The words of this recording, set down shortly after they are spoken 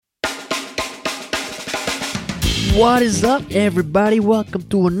What is up, everybody? Welcome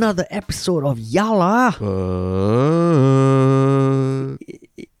to another episode of Yala.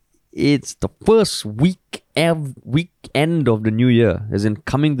 It's the first weekend of the new year, as in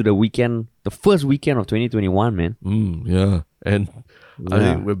coming to the weekend, the first weekend of 2021, man. Yeah, and I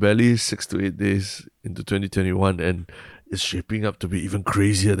think we're barely 6 to 8 days into 2021, and it's shaping up to be even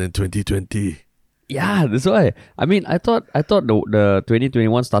crazier than 2020. Yeah, that's why. I mean, I thought the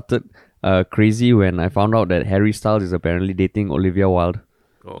 2021 started crazy when I found out that Harry Styles is apparently dating Olivia Wilde.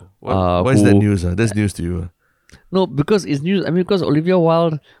 Oh, why is that news? That's news to you. No, because it's news. I mean, because Olivia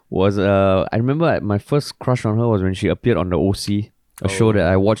Wilde was. I remember my first crush on her was when she appeared on the OC, a show that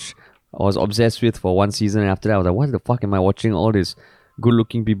I watched. I was obsessed with for one season, and after that, I was like, "What the fuck am I watching? All these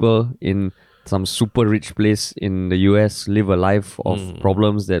good-looking people in some super rich place in the US live a life of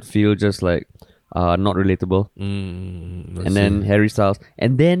problems that feel just like not relatable." And then Harry Styles,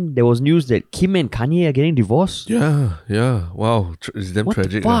 and then there was news that Kim and Kanye are getting divorced. Yeah. Wow, it's damn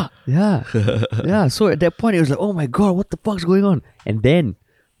tragic. What the fuck? Yeah. So at that point, it was like, oh my god, what the fuck's going on? And then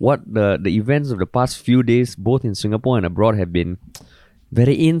what the events of the past few days, both in Singapore and abroad, have been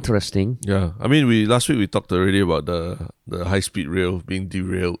very interesting. Yeah, I mean, last week we talked already about the high speed rail being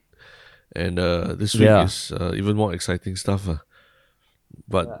derailed, and this week is even more exciting stuff.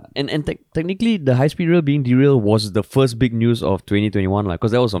 But technically, the high speed rail being derailed was the first big news of 2021,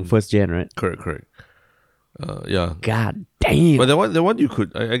 because that was on 1st Jan, right? Correct. Yeah. God damn. But the one you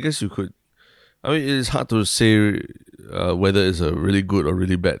could, I guess you could. I mean, it's hard to say whether it's a really good or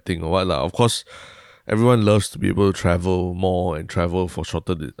really bad thing or what. Of course, everyone loves to be able to travel more and travel for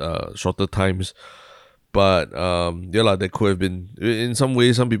shorter times. But there could have been, in some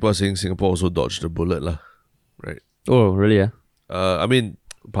ways, some people are saying Singapore also dodged the bullet, right? Oh, really? Yeah. I mean,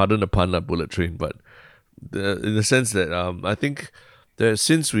 pardon the pun, bullet train, but in the sense that I think that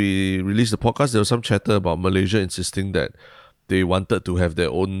since we released the podcast, there was some chatter about Malaysia insisting that they wanted to have their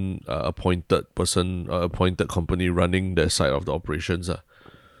own appointed company running their side of the operations.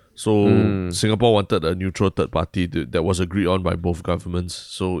 So Singapore wanted a neutral third party that was agreed on by both governments.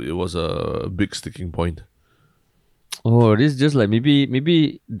 So it was a big sticking point. Oh, this is just like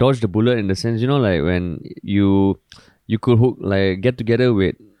maybe dodge the bullet in the sense, like when you could get together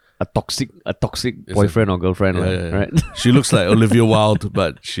with a toxic boyfriend or girlfriend, right? She looks like Olivia Wilde,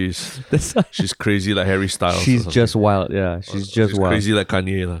 but she's crazy like Harry Styles. She's just wild, yeah. She's wild. Crazy like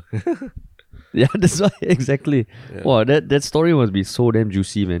Kanye, Yeah, that's why exactly. Yeah. Wow, that story must be so damn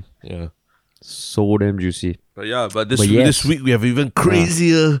juicy, man. Yeah, so damn juicy. But this week we have even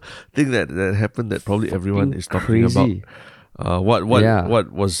crazier thing that happened that probably everyone is talking about. What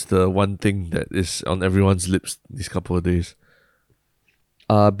was the one thing that is on everyone's lips these couple of days?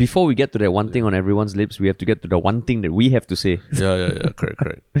 Before we get to that one thing on everyone's lips, we have to get to the one thing that we have to say. Yeah,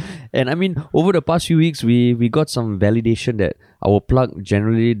 correct. And I mean, over the past few weeks, we got some validation that our plug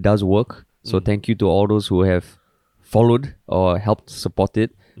generally does work. So thank you to all those who have followed or helped support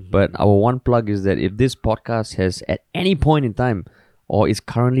it. But our one plug is that if this podcast has at any point in time or is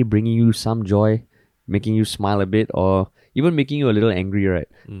currently bringing you some joy, making you smile a bit, or even making you a little angry, right?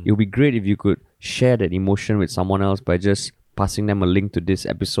 It would be great if you could share that emotion with someone else by just passing them a link to this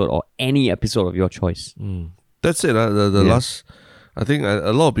episode or any episode of your choice. That's it. Last, I think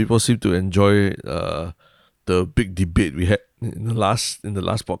a lot of people seem to enjoy the big debate we had in the last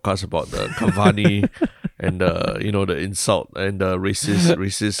podcast about the Cavani and the insult and the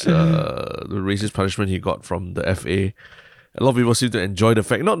racist punishment he got from the FA. A lot of people seem to enjoy the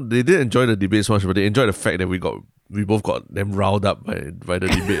fact. They didn't enjoy the debate so much, but they enjoyed the fact that we both got them riled up by the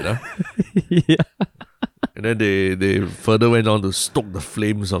debate. Yeah. And then they further went on to stoke the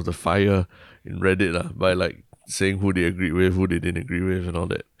flames of the fire in Reddit by saying who they agreed with, who they didn't agree with, and all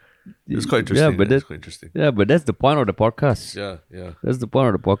that. It's quite interesting. Yeah, but that's the point of the podcast. Yeah. That's the point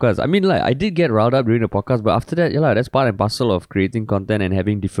of the podcast. I mean, I did get riled up during the podcast, but after that, that's part and parcel of creating content and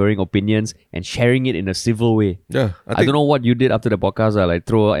having differing opinions and sharing it in a civil way. Yeah, I don't know what you did after the podcast. Like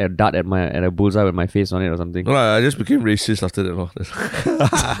throw a dart at a bullseye with my face on it or something. No, I just became racist after that.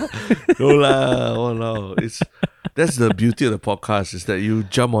 No. That's the beauty of the podcast, is that you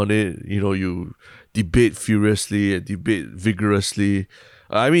jump on it. You debate furiously and debate vigorously.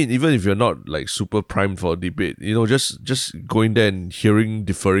 I mean, even if you're not super primed for a debate, just going there and hearing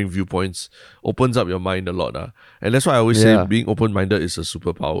differing viewpoints opens up your mind a lot. And that's why I always say being open-minded is a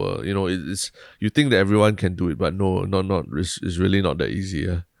superpower. It's you think that everyone can do it, but no, not. It's really not that easy.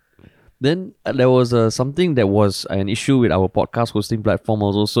 Then there was something that was an issue with our podcast hosting platform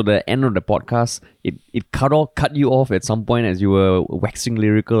also. So the end of the podcast, it cut you off at some point as you were waxing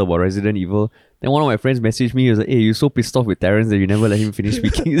lyrical about Resident Evil. Then one of my friends messaged me. He was like, "Hey, you're so pissed off with Terrence that you never let him finish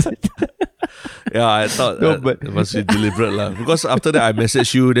speaking." Yeah, I thought it must be deliberate lah. Because after that, I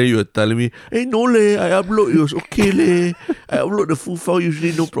messaged you, then you were telling me, hey, no leh, I upload, it was okay leh. I upload the full file,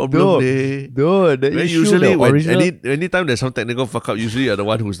 usually no problem leh. No, the issue, usually, the original... anytime there's some technical fuck up, usually you're the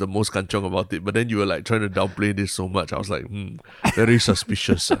one who's the most kanchong about it. But then you were like trying to downplay this so much. I was like, very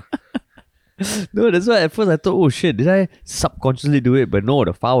suspicious. No, that's why at first I thought, oh shit, did I subconsciously do it? But no,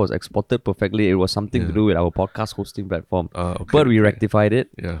 the file was exported perfectly. It was something to do with our podcast hosting platform. But we rectified it.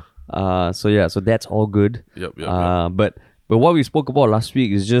 Yeah. So that's all good. Yep. But what we spoke about last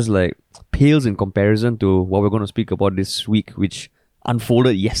week is just like pales in comparison to what we're going to speak about this week, which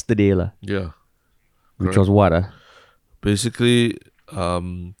unfolded yesterday lah. Yeah. Which was what? Basically, a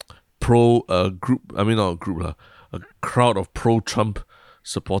crowd of pro-Trump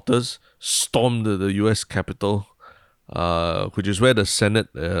supporters stormed the U.S. Capitol, which is where the Senate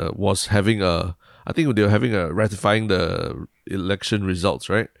was having I think they were having ratifying the election results,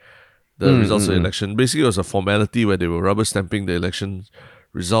 right? The results of the election. Basically, it was a formality where they were rubber stamping the election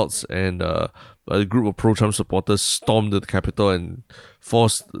results, and a group of pro-Trump supporters stormed the Capitol and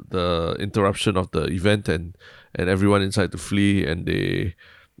forced the interruption of the event and everyone inside to flee, and they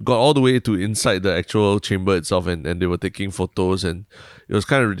got all the way to inside the actual chamber itself, and they were taking photos, and it was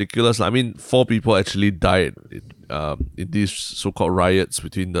kind of ridiculous. I mean, 4 people actually died in these so-called riots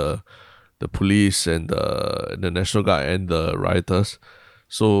between the police and the National Guard and the rioters.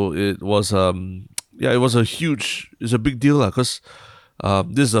 So it was it's a big deal because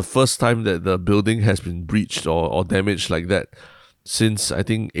this is the first time that the building has been breached or damaged like that since I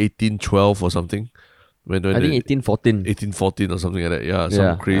think 1812 or something. I think 1814. 1814 or something like that. Yeah,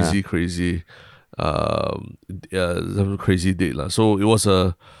 some crazy some crazy date lah. So it was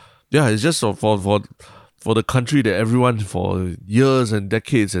it's just for the country that everyone for years and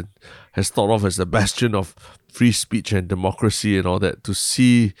decades and has thought of as the bastion of free speech and democracy and all that, to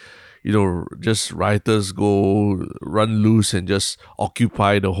see, just rioters go run loose and just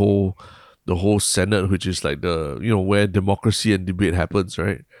occupy the whole Senate, which is like the where democracy and debate happens,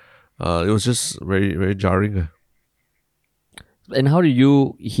 right? It was just very, very jarring. And how did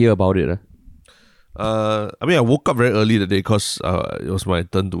you hear about it? I mean, I woke up very early the day because it was my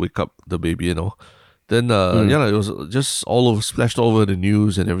turn to wake up the baby and all. Then, it was just splashed all over the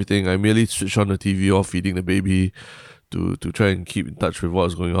news and everything. I merely switched on the TV off, feeding the baby to try and keep in touch with what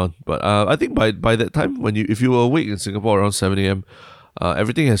was going on. But I think by that time, if you were awake in Singapore around 7 a.m.,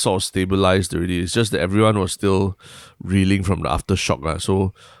 everything has sort of stabilized already. It's just that everyone was still reeling from the aftershock.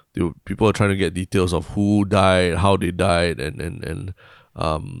 So people are trying to get details of who died, how they died, and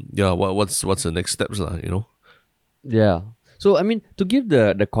what's the next steps, Yeah. So I mean, to give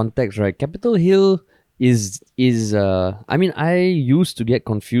the context, right? Capitol Hill is I mean, I used to get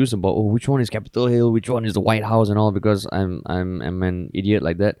confused about which one is Capitol Hill, which one is the White House and all, because I'm an idiot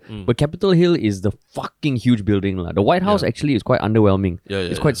like that. But Capitol Hill is the fucking huge building lah. The White House actually is quite underwhelming.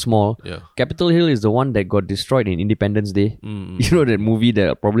 It's quite small. Capitol Hill is the one that got destroyed in Independence Day. You know that movie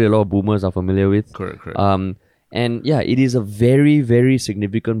that probably a lot of boomers are familiar with. Correct. And yeah, it is a very, very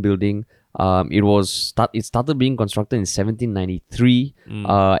significant building. It started being constructed in 1793,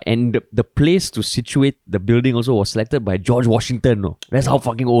 and the place to situate the building also was selected by George Washington. No, that's how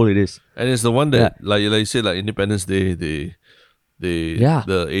fucking old it is. And it's the one that, like you said, like Independence Day, the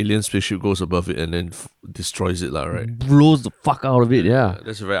alien spaceship goes above it and then destroys it, right? Blows the fuck out of it. Yeah,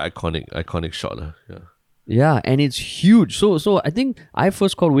 that's a very iconic shot, Yeah. Yeah, and it's huge. So I think I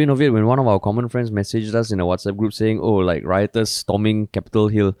first caught wind of it when one of our common friends messaged us in a WhatsApp group saying, like rioters storming Capitol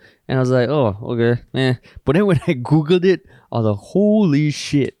Hill. And I was like, oh, okay, But then when I Googled it, I was like, holy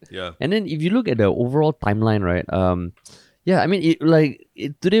shit. Yeah. And then if you look at the overall timeline, right, I mean,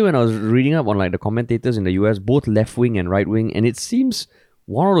 today when I was reading up on like the commentators in the US, both left wing and right wing, and it seems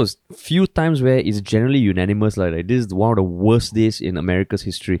one of those few times where it's generally unanimous, like this is one of the worst days in America's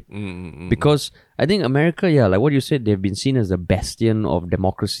history. Because I think America, like what you said, they've been seen as the bastion of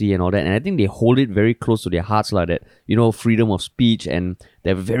democracy and all that, and I think they hold it very close to their hearts, like that, freedom of speech, and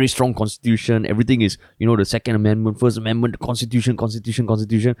they have a very strong constitution. Everything is, the Second Amendment, First Amendment, Constitution.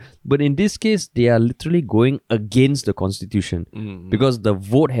 But in this case, they are literally going against the Constitution because the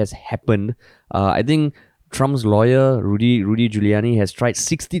vote has happened. I think Trump's lawyer, Rudy Giuliani, has tried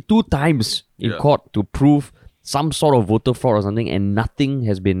 62 times in court to prove some sort of voter fraud or something, and nothing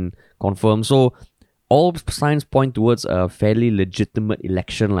has been confirmed. So all signs point towards a fairly legitimate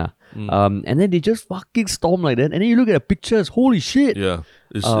election lah. And then they just fucking storm like that. And then you look at the pictures, holy shit. Yeah,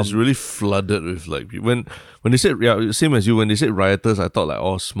 it's really flooded with like people. When they said, same as you, when they said rioters, I thought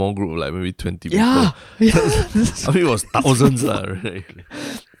like, small group, like maybe 20 people. Yeah. I mean, it was thousands lah, right?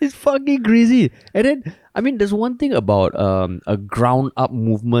 It's fucking crazy. And then, I mean, there's one thing about a ground up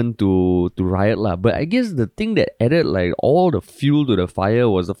movement to riot lah. But I guess the thing that added like all the fuel to the fire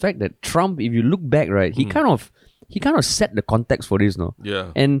was the fact that Trump, if you look back, right, he kind of set the context for this, no?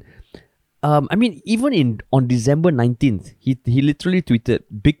 Yeah. And I mean, even on December 19th, he literally tweeted,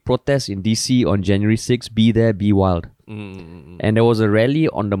 "Big protest in DC on January 6th, be there, be wild." And there was a rally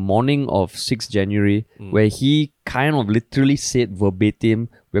on the morning of 6th January where he kind of literally said verbatim,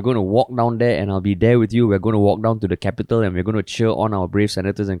 "We're going to walk down there and I'll be there with you. We're going to walk down to the Capitol and we're going to cheer on our brave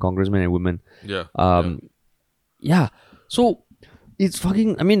senators and congressmen and women." Yeah. So it's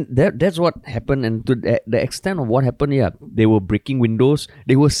fucking, I mean, that's what happened. And to the extent of what happened, yeah, they were breaking windows.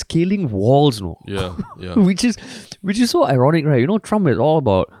 They were scaling walls, no? Yeah. which is so ironic, right? You know, Trump is all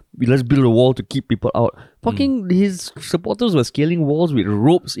about, let's build a wall to keep people out. Fucking his supporters were scaling walls with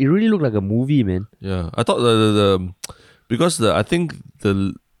ropes. It really looked like a movie, man. Yeah. I thought because I think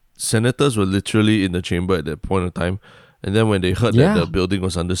the senators were literally in the chamber at that point of time. And then when they heard that the building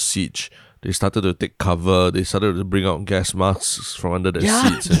was under siege, they started to take cover. They started to bring out gas masks from under their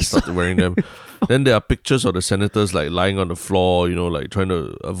seats and started wearing them. Then there are pictures of the senators like lying on the floor, you know, like trying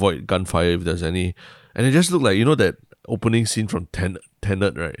to avoid gunfire if there's any. And it just looked like, you know, that opening scene from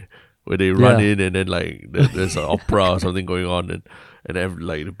Tenet, right? Where they run in and then like there's an opera or something going on and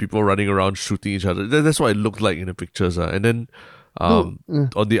like the people running around shooting each other. That's what it looked like in the pictures. And then on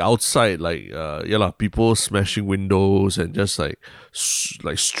the outside, like people smashing windows and just like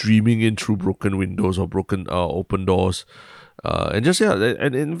streaming in through broken windows or broken open doors, and just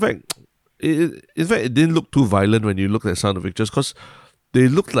and in fact it didn't look too violent when you look at some of the pictures because they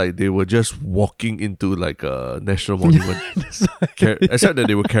looked like they were just walking into like a national monument, except that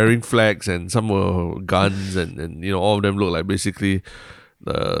they were carrying flags and some were guns and you know all of them look like basically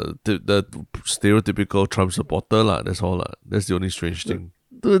the stereotypical Trump supporter lah. That's all lah. That's the only strange thing.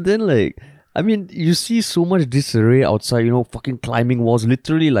 So then like, I mean, you see so much disarray outside, you know, fucking climbing walls.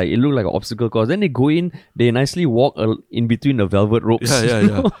 Literally, like, it looked like an obstacle course. Then they go in, they nicely walk in between the velvet ropes.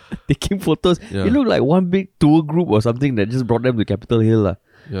 Yeah. Taking photos. Yeah. It looked like one big tour group or something that just brought them to Capitol Hill.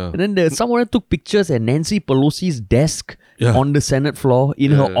 Yeah. And then someone took pictures at Nancy Pelosi's desk on the Senate floor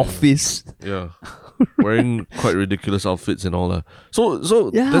in her office. Yeah. Wearing quite ridiculous outfits and all that.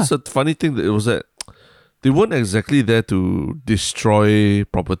 So that's a funny thing that it was that they weren't exactly there to destroy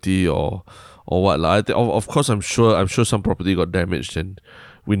property or what. Like, of course, I'm sure some property got damaged and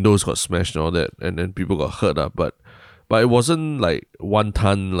windows got smashed and all that, and then people got hurt. But it wasn't like one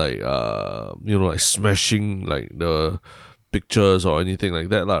ton, like like smashing like the pictures or anything like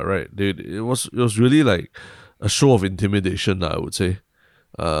that, right? It was really like a show of intimidation, I would say.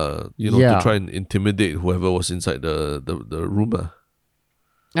 To try and intimidate whoever was inside the room.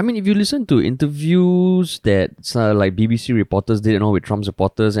 I mean, if you listen to interviews that like BBC reporters did, with Trump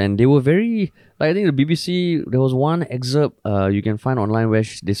supporters, and they were very, like, I think the BBC, there was one excerpt you can find online where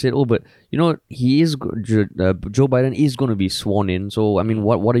they said, but he is Joe Biden is going to be sworn in. So I mean,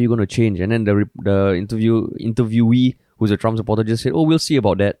 what are you going to change? And then the interviewee, who's a Trump supporter, just said, we'll see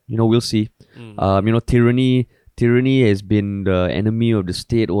about that. We'll see. Tyranny has been the enemy of the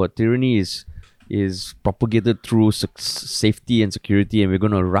state, or tyranny is propagated through safety and security, and we're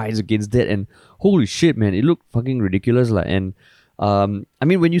gonna rise against that. And holy shit, man, it looked fucking ridiculous, and I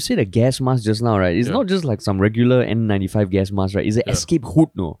mean, when you say the gas mask just now, right, it's not just like some regular N95 gas mask, right? It's an escape hood,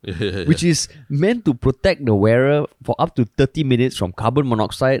 which is meant to protect the wearer for up to 30 minutes from carbon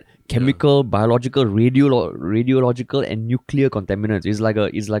monoxide, chemical, biological, radiological, and nuclear contaminants. It's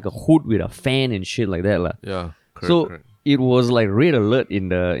like a hood with a fan and shit like that, Yeah. Correct. It was like red alert in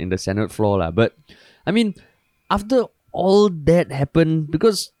the Senate floor, but I mean, after all that happened,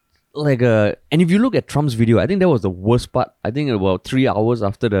 because and if you look at Trump's video, I think that was the worst part. I think about 3 hours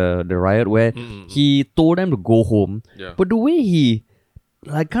after the riot, where he told them to go home. Yeah. But the way he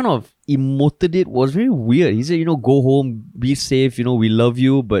kind of emoted it was very weird. He said, go home, be safe, we love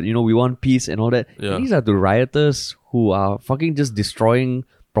you, but we want peace and all that. Yeah. And these are the rioters who are fucking just destroying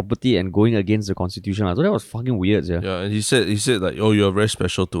property and going against the Constitution. So that was fucking weird, yeah. Yeah, and he said like, you're very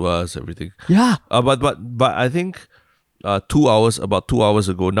special to us, everything. Yeah. But I think about 2 hours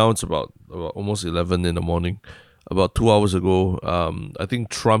ago, now it's about almost 11 in the morning. About 2 hours ago, I think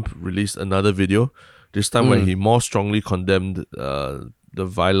Trump released another video. This time where he more strongly condemned the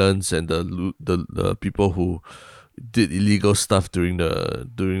violence and the people who did illegal stuff during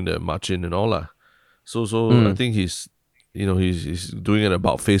the march-in and all that. So I think he's doing an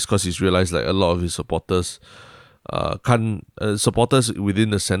about face because he's realized like a lot of his supporters supporters within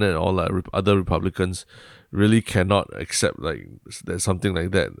the Senate and all that, other Republicans really cannot accept like that something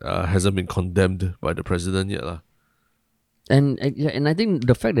like that hasn't been condemned by the president yet. And I think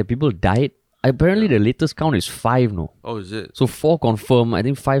the fact that people died, apparently the latest count is 5, no? Oh, is it? So 4 confirmed, I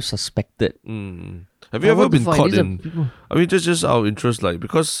think 5 suspected. Have you ever what the been fuck? caught These are in? people- I mean, just our interest, like,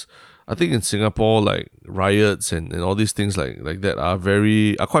 because I think in Singapore, like riots and all these things like that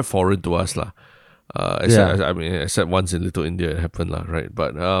are quite foreign to us, lah. Except once in Little India it happened, lah, right?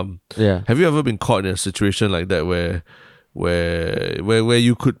 But Yeah. have you ever been caught in a situation like that where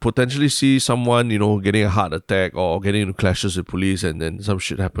you could potentially see someone, getting a heart attack or getting into clashes with police and then some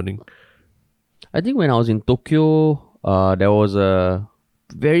shit happening? I think when I was in Tokyo, there was a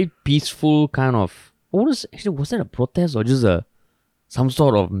very peaceful kind of... was that a protest or just some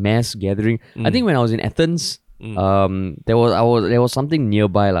sort of mass gathering? I think when I was in Athens, there was something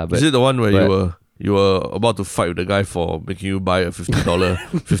nearby, lah. Is it the one where you were about to fight with the guy for making you buy a $50,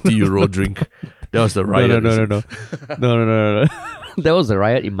 €50 drink? That was the riot. No. That was the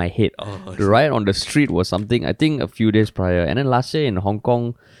riot in my head. The riot on the street was something, I think, a few days prior. And then last year in Hong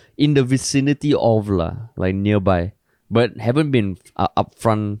Kong, in the vicinity of, like nearby. But haven't been up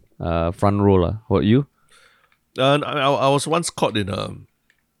front row. What, you? I was once caught in a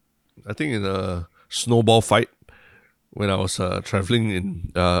snowball fight when I was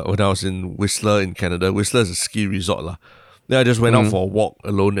traveling when I was in Whistler in Canada. Whistler is a ski resort, lah. Then I just went out for a walk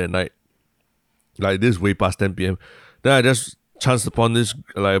alone at night. Like this way past 10 p.m. Then I just chanced upon this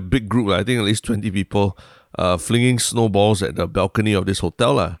like a big group, I think at least 20 people, flinging snowballs at the balcony of this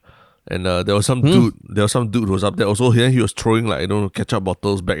hotel, lah. And there was some dude who was up there also. He was throwing ketchup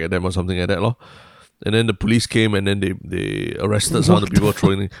bottles back at them or something like that, lor. And then the police came and then they arrested some of the people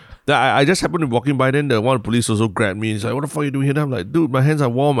throwing it. Then I just happened to be walking by. Then one of the police also grabbed me. He's like, "What the fuck are you doing here?" And I'm like, "Dude, my hands are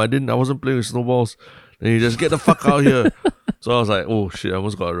warm. I wasn't playing with snowballs." And he just, "Get the fuck out here." So I was like, "Oh shit, I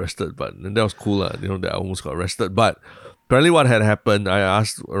almost got arrested." But and that was cool, that I almost got arrested. But apparently what had happened, I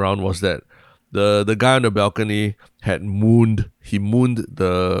asked around, was that the guy on the balcony had mooned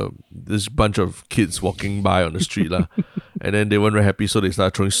this bunch of kids walking by on the street, lah. And then they weren't very happy, so they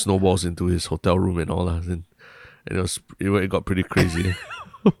started throwing snowballs into his hotel room and all, lah. And it got pretty crazy.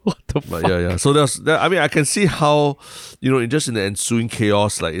 What the fuck? But yeah. So I can see how, in the ensuing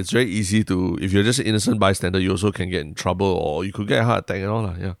chaos, like it's very easy to, if you're just an innocent bystander, you also can get in trouble or you could get a heart attack and all,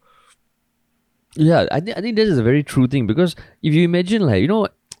 lah. Yeah. Yeah, I think that is a very true thing, because if you imagine,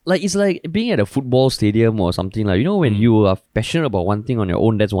 it's like being at a football stadium or something, when you are passionate about one thing on your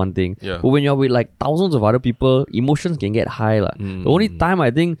own, that's one thing. Yeah. But when you're with like thousands of other people, emotions can get high. The only time I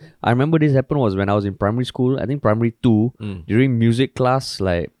think I remember this happened was when I was in primary school, I think primary 2, during music class.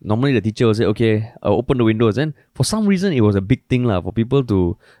 Like normally the teacher will say, "Okay, open the windows." And for some reason it was a big thing for people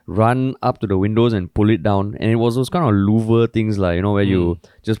to run up to the windows and pull it down. And it was those kind of louver things where you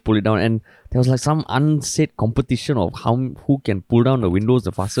just pull it down. And there was like some unsaid competition of who can pull down the windows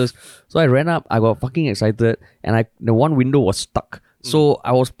the fastest. So I ran up, I got fucking excited, and the one window was stuck. So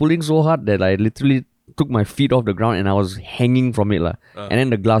I was pulling so hard that I literally took my feet off the ground and I was hanging from it. And then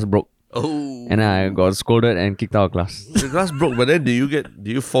the glass broke. Oh. And I got scolded and kicked out of class. The glass broke, but then did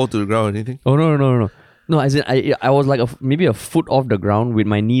you fall to the ground or anything? Oh, no. No, as in I was like maybe a foot off the ground with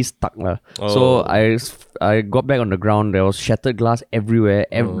my knees stuck. So I got back on the ground. There was shattered glass everywhere.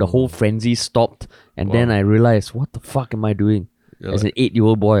 The whole frenzy stopped. And then I realized, what the fuck am I doing? As an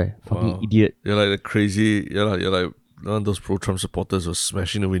 8-year-old boy. Fucking idiot. You're like the crazy, you're like one of those pro-Trump supporters was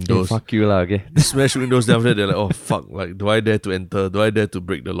smashing the windows. Hey, fuck you, okay? They smash windows, then after that they're like, "Oh fuck, like do I dare to enter? Do I dare to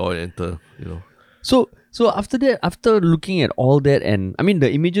break the law and enter?" So after that, after looking at all that, and I mean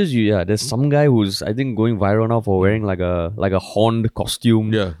the images, there's some guy who's I think going viral now for wearing like a horned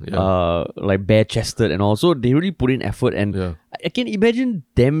costume, like bare chested and all. So they really put in effort, and I can imagine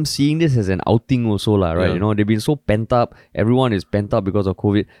them seeing this as an outing also, right? Yeah. They've been so pent up. Everyone is pent up because of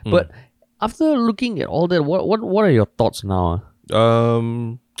COVID. But after looking at all that, what are your thoughts now?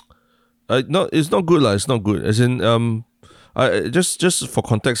 No, it's not good, lah. It's not good. As in, I just for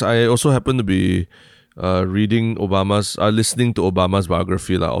context, I also happen to be listening to Obama's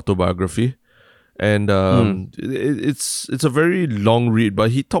biography, autobiography, and it's a very long read,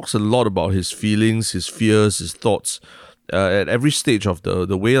 but he talks a lot about his feelings, his fears, his thoughts at every stage of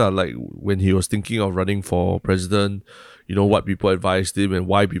the way, like when he was thinking of running for president, what people advised him and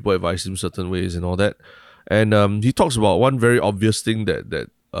why people advised him certain ways and all that, and he talks about one very obvious thing that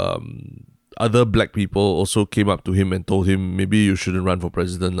other black people also came up to him and told him, maybe you shouldn't run for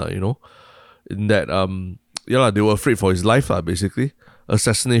president, in that they were afraid for his life, basically.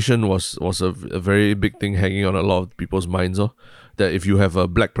 Assassination was a very big thing hanging on a lot of people's minds, that if you have a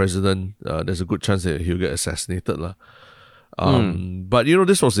black president, there's a good chance that he'll get assassinated, but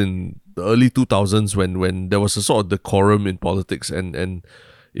this was in the early 2000s when there was a sort of decorum in politics, and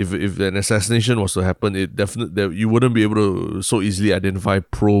if an assassination was to happen, it definitely you wouldn't be able to so easily identify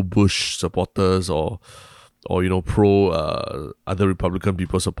pro-Bush supporters or pro other Republican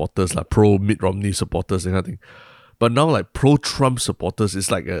people supporters, like pro Mitt Romney supporters and kind of thing. But now, like pro-Trump supporters,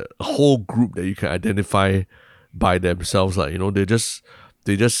 it's like a whole group that you can identify by themselves. Like, they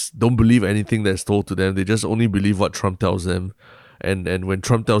just don't believe anything that's told to them. They just only believe what Trump tells them. And when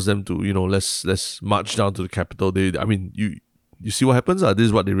Trump tells them to, let's march down to the Capitol, you see what happens? This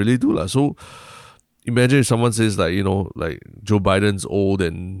is what they really do. So imagine if someone says like Joe Biden's old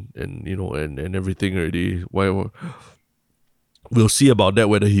and everything already. We'll see about that,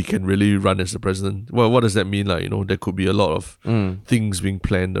 whether he can really run as the president. Well, what does that mean? Like, there could be a lot of things being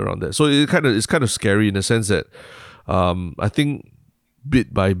planned around that. So it's kind of scary in the sense that I think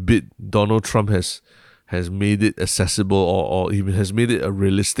bit by bit Donald Trump has made it accessible or even has made it a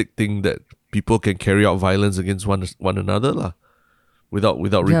realistic thing that people can carry out violence against one another without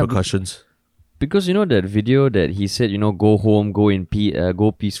repercussions. Because that video that he said, go home,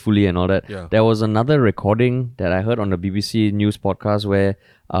 go peacefully and all that. Yeah. There was another recording that I heard on the BBC News podcast where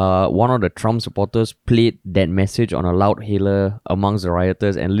one of the Trump supporters played that message on a loudspeaker amongst the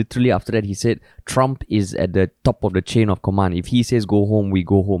rioters, and literally after that he said Trump is at the top of the chain of command. If he says go home, we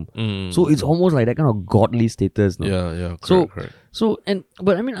go home. So it's almost like that kind of godly status. No? Yeah, correct.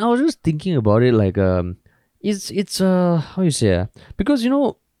 But I mean, I was just thinking about it like it's how you say because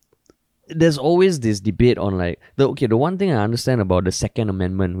there's always this debate on like the one thing I understand about the Second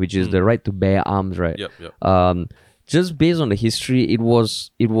Amendment, which is the right to bear arms, right? Yep. Just based on the history, it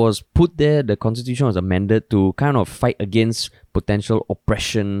was put there. The Constitution was amended to kind of fight against potential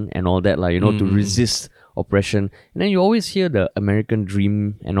oppression and all that, like to resist oppression. And then you always hear the American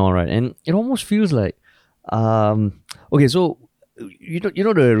dream and all, right? And it almost feels like, so.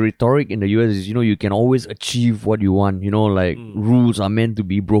 The rhetoric in the US is, you can always achieve what you want, like rules are meant to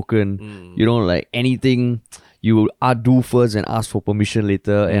be broken, like anything you do first and ask for permission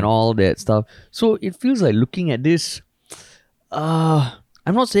later and all that stuff. So it feels like looking at this, I'm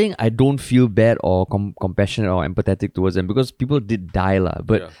not saying I don't feel bad or compassionate or empathetic towards them, because people did die,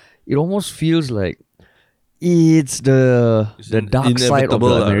 but it almost feels like it's the dark side of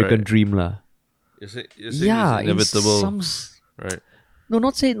the American dream. You're saying it's inevitable. Right. No,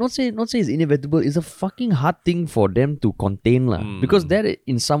 not say it's inevitable. It's a fucking hard thing for them to contain, because that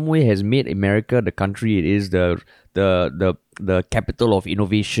in some way has made America the country it is, the capital of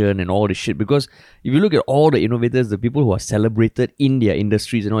innovation and all this shit. Because if you look at all the innovators, the people who are celebrated in their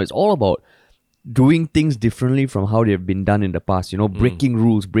industries and all, it's all about doing things differently from how they have been done in the past. Breaking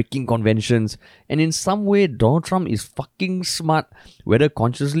rules, breaking conventions, and in some way, Donald Trump is fucking smart, whether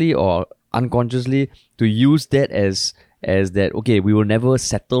consciously or unconsciously, to use that as that, okay, we will never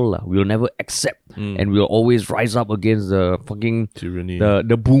settle, we will never accept, and we'll always rise up against the fucking tyranny,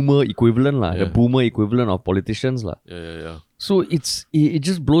 the boomer equivalent, the boomer equivalent of politicians. Yeah. So it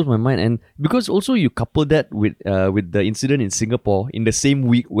just blows my mind, and because also you couple that with the incident in Singapore in the same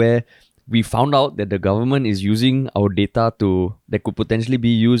week where we found out that the government is using our data that could potentially be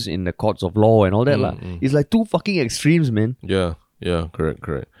used in the courts of law and all that. It's like two fucking extremes, man. Yeah,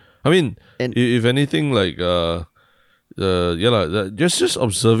 correct. I mean, if anything, like just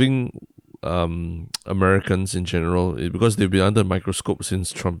observing Americans in general, because they've been under a microscope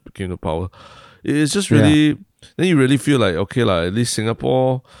since Trump came to power. It's just really, then you really feel like, okay, at least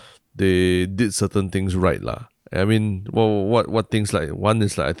Singapore, they did certain things right. I mean, well, what things like, one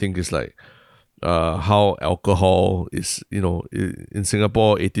is like, I think is like how alcohol is, in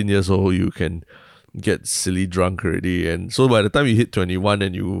Singapore, 18 years old, you can get silly drunk already. And so by the time you hit 21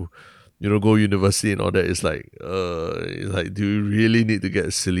 and you go university and all that, it's like, do you really need to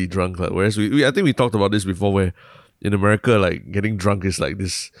get silly drunk? Whereas I think we talked about this before, where in America, like getting drunk is like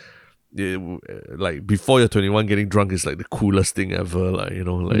this, like before you're 21, getting drunk is like the coolest thing ever,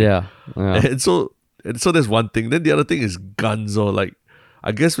 Yeah. And so there's one thing. Then the other thing is guns, or like,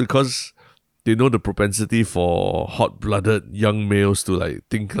 I guess because they know the propensity for hot-blooded young males to like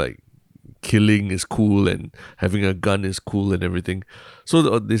think like killing is cool and having a gun is cool and everything.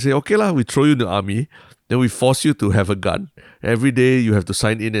 So they say, okay we throw you in the army, then we force you to have a gun. Every day you have to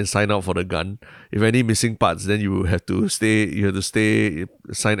sign in and sign out for the gun. If any missing parts, then you have to stay,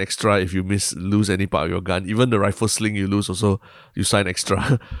 sign extra if you lose any part of your gun. Even the rifle sling you lose also, you sign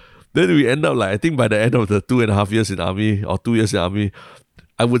extra. Then we end up like, I think by the end of the 2.5 years in army or 2 years in army,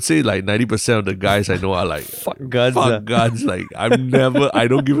 I would say like 90% of the guys I know are like, fuck guns. Like, I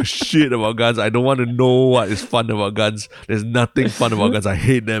don't give a shit about guns. I don't want to know what is fun about guns. There's nothing fun about guns. I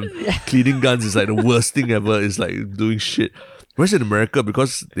hate them. Cleaning guns is like the worst thing ever. It's like doing shit. Whereas in America,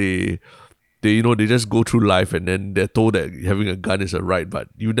 because they they just go through life and then they're told that having a gun is a right, but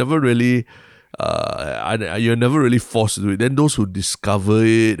you never really you're never really forced to do it. Then those who discover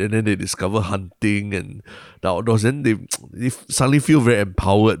it and then they discover hunting and the outdoors, then they suddenly feel very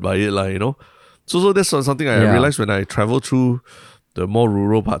empowered by it, like, you know. So that's something I realized when I travel through the more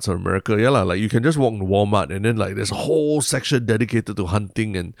rural parts of America. Yeah, like you can just walk in Walmart and then like there's a whole section dedicated to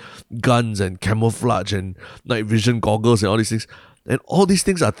hunting and guns and camouflage and night vision goggles and all these things. And all these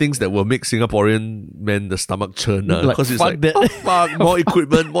things are things that will make Singaporean men the stomach churn. Because it's like, that. oh, fuck, more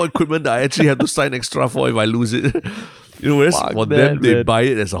equipment that I actually have to sign extra for if I lose it. You know, whereas for them, they buy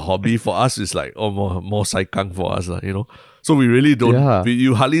it as a hobby. For us, it's like, oh, more saikang for us, you know. So we really don't,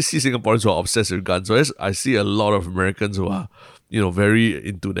 you hardly see Singaporeans who are obsessed with guns. Whereas I see a lot of Americans who are, you know, very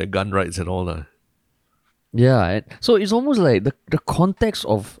into their gun rights and all that. Yeah, so it's almost like the context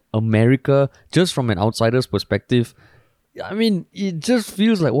of America, just from an outsider's perspective, I mean, it just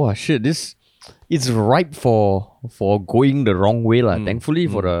feels like, wow, shit, it's ripe for going the wrong way, lah. Thankfully,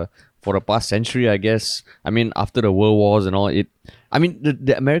 for the past century, I guess. I mean, after the world wars and all,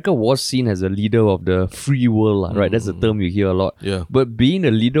 the America was seen as a leader of the free world, right? That's the term you hear a lot. Yeah. But being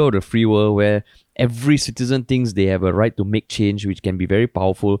a leader of the free world, where every citizen thinks they have a right to make change, which can be very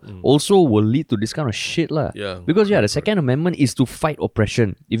powerful, also will lead to this kind of shit, lah. Yeah. Because the Second Amendment is to fight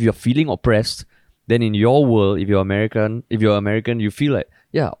oppression. If you're feeling oppressed, then in your world, if you're American, you feel like,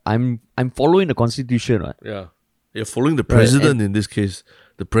 I'm following the Constitution, right? Yeah. You're following the president in this case.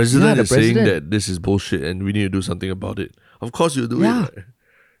 The president is saying that this is bullshit and we need to do something about it. Of course you do it. Right?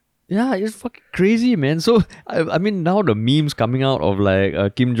 Yeah, it's fucking crazy, man. So, I mean, now the memes coming out of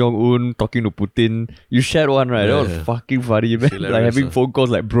like Kim Jong-un talking to Putin, you shared one, right? That was fucking funny, man. Like having phone calls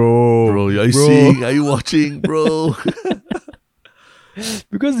like, bro, are you seeing? Are you watching, bro?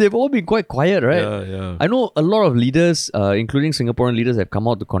 Because they've all been quite quiet, right? Yeah. I know a lot of leaders, including Singaporean leaders, have come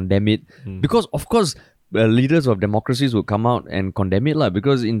out to condemn it. Because, of course, leaders of democracies will come out and condemn it,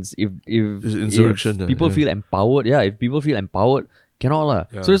 because if insurrection, people feel empowered, if people feel empowered, cannot lah.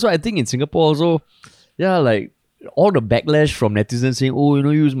 Yeah. So that's why I think in Singapore also, like all the backlash from netizens saying, oh,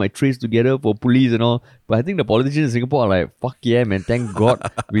 use my trace together for police and all. But I think the politicians in Singapore are like, fuck yeah, man, thank God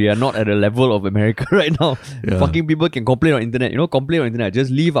we are not at the level of America right now. Yeah. Fucking people can complain on internet. Complain on internet.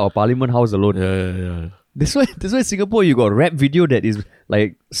 Just leave our parliament house alone. Yeah. That's why Singapore, you got rap video that is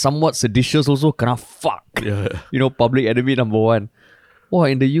like somewhat seditious also, kena fuck. Yeah. Public enemy number one. Wow,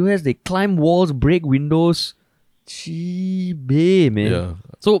 in the US, they climb walls, break windows. Chibe, man. Yeah.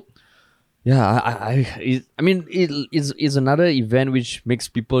 So, I mean, it's another event which makes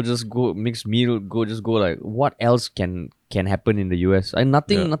people makes me go like, what else can happen in the US? And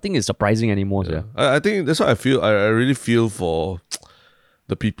nothing is surprising anymore. Yeah. I think that's what I feel. I really feel for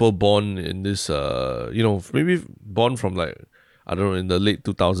the people born in this, maybe born from like, I don't know, in the late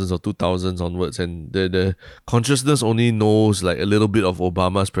 2000s or 2000s onwards, and the consciousness only knows like a little bit of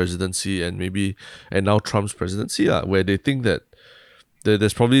Obama's presidency and now Trump's presidency, where they think that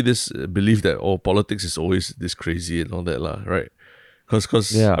there's probably this belief that politics is always this crazy and all that, right?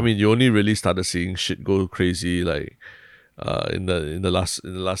 Because I mean, you only really started seeing shit go crazy like in the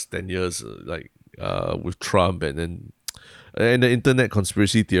last 10 years, with Trump and the internet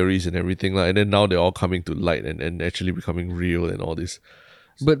conspiracy theories and everything, and then now they're all coming to light and actually becoming real and all this.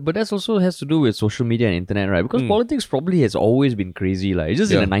 But that also has to do with social media and internet, right? Because politics probably has always been crazy. Like, it's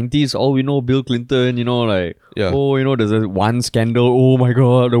just in the 90s, all we know, Bill Clinton, there's a one scandal, oh my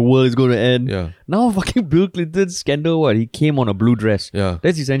god, the world is going to end. Yeah. Now fucking Bill Clinton's scandal, he came on a blue dress. Yeah.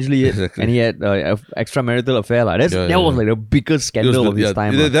 That's essentially it. Exactly. And he had an extramarital affair. That was like the biggest scandal of his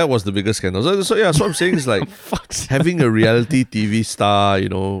time. That was the biggest scandal. So what I'm saying is like having a reality TV star,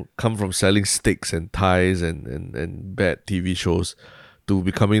 come from selling steaks and ties and bad TV shows to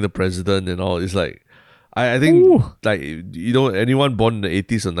becoming the president and all, it's like, I think anyone born in the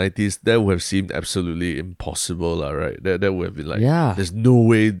 80s or 90s, that would have seemed absolutely impossible, right? That would have been like, there's no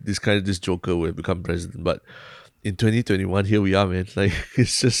way this joker would have become president. But in 2021, here we are, man. Like,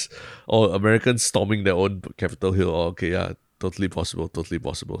 it's just all Americans storming their own Capitol Hill. Totally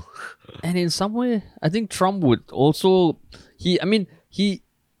possible. And in some way, I think Trump would also,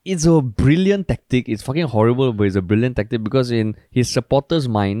 it's a brilliant tactic. It's fucking horrible, but it's a brilliant tactic because in his supporters'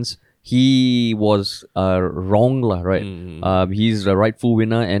 minds, he was wrong, right? He's the rightful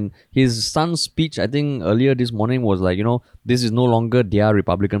winner. And his son's speech, I think earlier this morning, was like, this is no longer their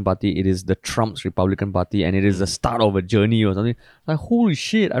Republican Party. It is the Trump's Republican Party, and it is the start of a journey or something. Like, holy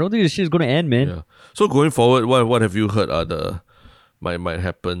shit, I don't think this shit is going to end, man. Yeah. So going forward, what have you heard are the might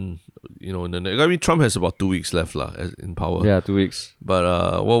happen, in the next... I mean, Trump has about 2 weeks left in power. Yeah, 2 weeks.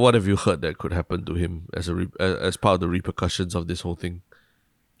 But what have you heard that could happen to him as part of the repercussions of this whole thing?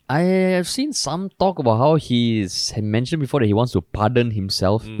 I have seen some talk about how he mentioned before that he wants to pardon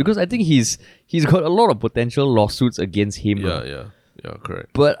himself because I think he's got a lot of potential lawsuits against him. Yeah, correct.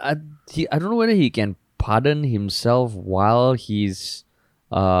 But I don't know whether he can pardon himself while he's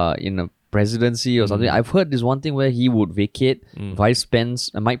in a presidency or something. I've heard this one thing where he would vacate, Mike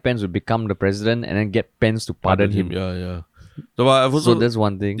Pence would become the president and then get Pence to pardon him. Yeah. So, I've also, so that's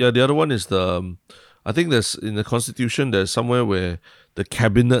one thing. Yeah, the other one is I think there's in the Constitution there's somewhere where the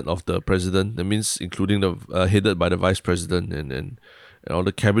cabinet of the president, that means including the headed by the vice president and all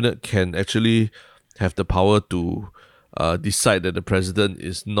the cabinet can actually have the power to decide that the president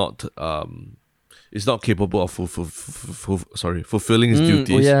is not capable of fulfilling his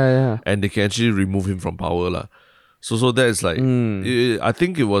duties. And they can actually remove him from power lah. So that is like I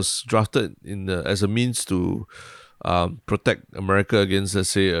think it was drafted as a means to protect America against, let's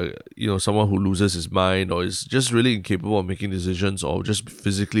say, someone who loses his mind or is just really incapable of making decisions or just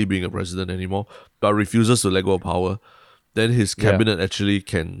physically being a president anymore, but refuses to let go of power. Then his cabinet actually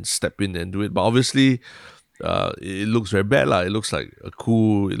can step in and do it. But obviously, it looks very bad lah. It looks like a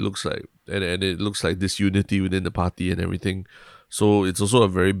coup. It looks like and it looks like disunity within the party and everything. So it's also a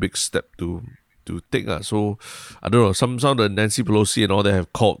very big step to take lah. So I don't know. Some of the Nancy Pelosi and all that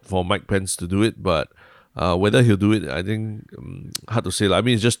have called for Mike Pence to do it, but whether he'll do it, I think hard to say. I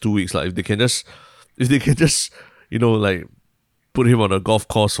mean, it's just 2 weeks. If they can just, like put him on a golf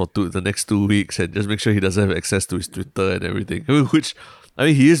course for the next 2 weeks and just make sure he doesn't have access to his Twitter and everything. Which, I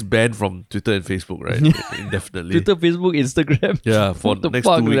mean, he is banned from Twitter and Facebook, right? Indefinitely. Twitter, Facebook, Instagram. Yeah, for the next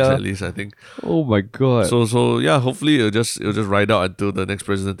 2 weeks at least, I think. Oh my god. So yeah, hopefully it'll just ride out until the next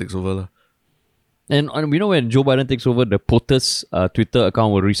president takes over lah. And when Joe Biden takes over, the POTUS Twitter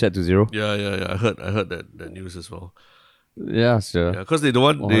account will reset to 0. Yeah. I heard that news as well. Yeah, sure. Yeah, because they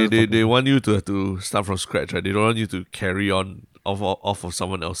don't want they want you to have to start from scratch, right? They don't want you to carry on off of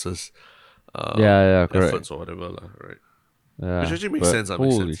someone else's correct. efforts or whatever, right? Yeah, which actually makes sense.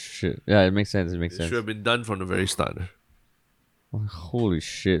 Holy shit! Yeah, it makes sense. It should have been done from the very start. Holy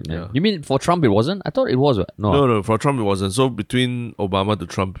shit, man! Yeah. You mean for Trump it wasn't? I thought it was. No, for Trump it wasn't. So between Obama to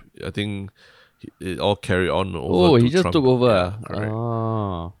Trump, I think it all carried on over. Oh, he just Trump. took over. Yeah, correct.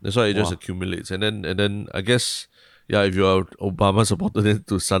 Oh. That's why it just accumulates, and then I guess if you're Obama supporter, then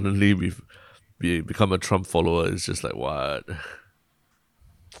to suddenly become a Trump follower, it's just like what?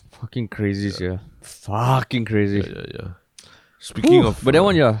 Fucking crazy, yeah. Fucking crazy. Yeah. Speaking of, but that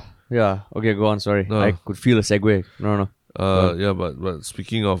one, yeah. Okay, go on. Sorry, no. I could feel a segue. No. Yeah, but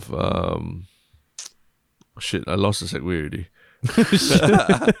speaking of, shit, I lost the segue already.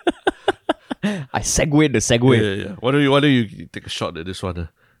 I segued the segue. Yeah. Why don't you take a shot at this one?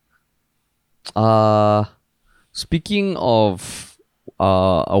 Speaking of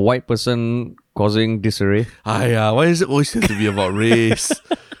a white person causing disarray. Why is it always have to be about race?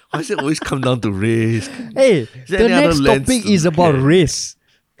 Why does it always come down to race? Hey, the next topic is about race.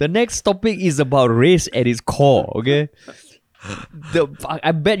 The next topic is about race at its core, okay?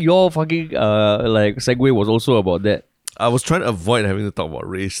 I bet your fucking segue was also about that. I was trying to avoid having to talk about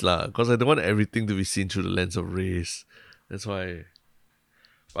race lah, because I don't want everything to be seen through the lens of race. That's why.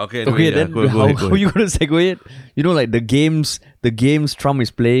 Okay, anyway, then go how ahead. are you gonna segue it? Like the games Trump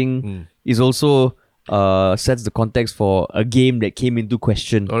is playing is also sets the context for a game that came into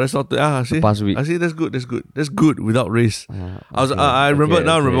question. Oh, that's not the past week. I see. That's good without race. I remember what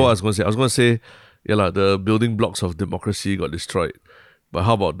I was going to say. I was going to say, the building blocks of democracy got destroyed. But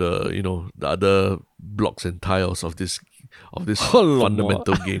how about the other blocks and tiles of this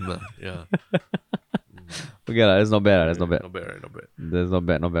fundamental game lah? Yeah. Okay, that's not bad. That's not bad. Not bad, right? Not bad. That's not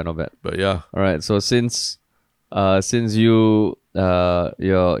bad. But yeah. All right. So since you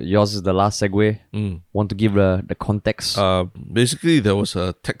yours is the last segue, want to give the context? Basically, there was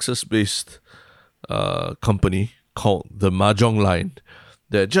a Texas-based company called the Mahjong line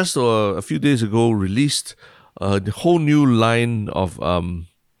that just a few days ago released the whole new line of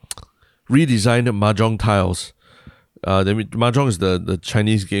redesigned Mahjong tiles. Mahjong is the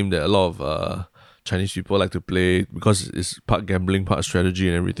Chinese game that a lot of Chinese people like to play because it's part gambling, part strategy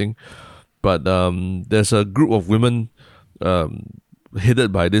and everything. But there's a group of women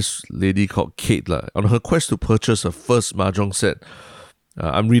headed by this lady called Kate on her quest to purchase her first Mahjong set.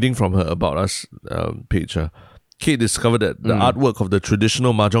 I'm reading from her About Us page. Kate discovered that the artwork of the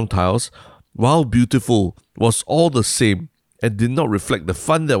traditional Mahjong tiles, while beautiful, was all the same and did not reflect the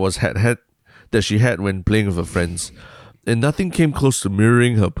fun that she had when playing with her friends. And nothing came close to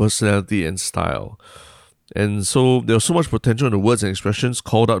mirroring her personality and style. And so there was so much potential in the words and expressions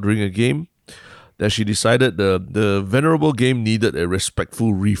called out during a game that she decided the venerable game needed a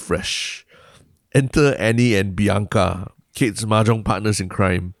respectful refresh. Enter Annie and Bianca, Kate's Mahjong partners in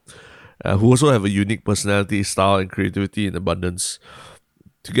crime, who also have a unique personality, style, and creativity in abundance.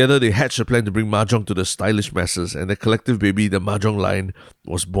 Together, they hatched a plan to bring Mahjong to the stylish masses, and their collective baby, the Mahjong line,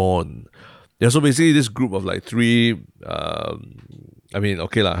 was born. Yeah, so basically, this group of like three, I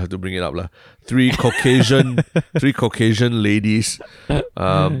have to bring it up lah. Three Caucasian ladies, who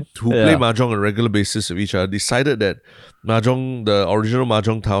play Mahjong on a regular basis with each other, decided that Mahjong, the original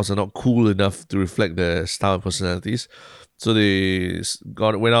Mahjong tiles, are not cool enough to reflect their style and personalities. So they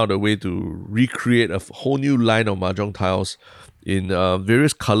went out of the way to recreate a whole new line of Mahjong tiles in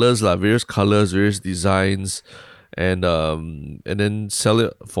various colors, various designs, and then sell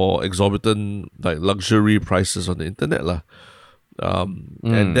it for exorbitant like luxury prices on the internet lah.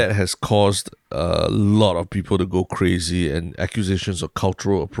 And that has caused a lot of people to go crazy, and accusations of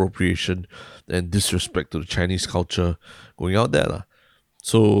cultural appropriation and disrespect to the Chinese culture going out there lah.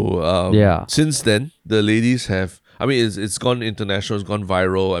 So since then, the ladies have, it's gone international, it's gone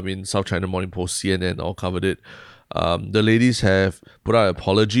viral. South China Morning Post, CNN all covered it. The ladies have put out an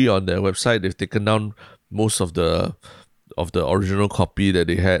apology on their website. They've taken down most of the original copy that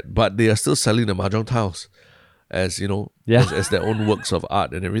they had, but they are still selling the Mahjong tiles as as their own works of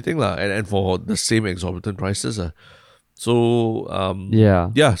art and everything lah, and for the same exorbitant prices lah. So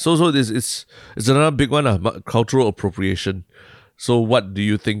so it's another big one cultural appropriation. So what do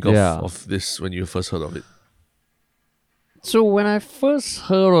you think of this when you first heard of it? So when I first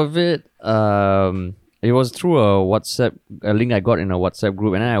heard of it, it was through a link I got in a WhatsApp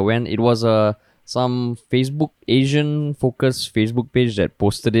group, and then I went. It was some Asian focused Facebook page that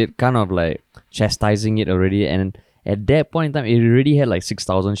posted it, kind of like chastising it already. And at that point in time, it already had like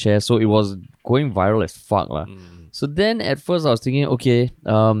 6,000 shares, so it was going viral as fuck lah. So then at first I was thinking, okay,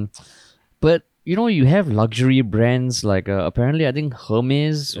 but you have luxury brands like apparently I think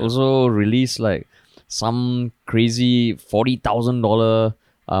Hermes also released like some crazy $40,000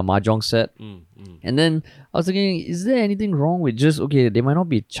 Mahjong set. And then I was thinking, is there anything wrong with just, okay, they might not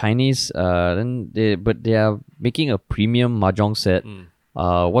be Chinese, but they are making a premium Mahjong set.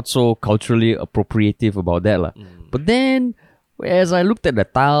 What's so culturally appropriative about that lah? But then, as I looked at the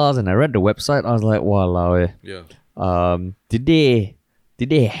tiles and I read the website, I was like, walao did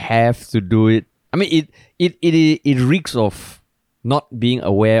they have to do it? It reeks of not being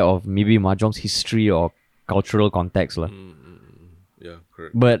aware of maybe Mahjong's history or cultural context lah. Yeah,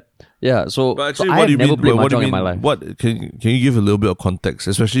 correct. But actually, I have never played Mahjong in my life. What can you give a little bit of context,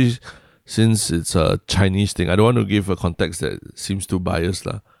 especially since it's a Chinese thing? I don't want to give a context that seems too biased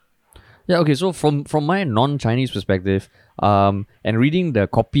lah. Yeah, okay. So from my non-Chinese perspective, and reading the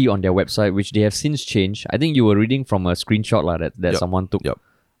copy on their website, which they have since changed. I think you were reading from a screenshot lah that someone took. Yep.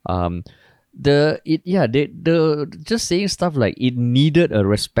 They just saying stuff like it needed a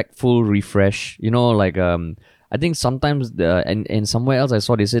respectful refresh. I think sometimes and somewhere else I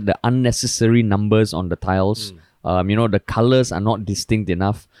saw they said the unnecessary numbers on the tiles. The colors are not distinct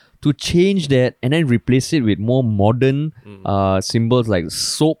enough. To change that and then replace it with more modern symbols like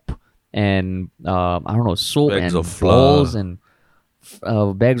soap and soap bags and of balls flour. and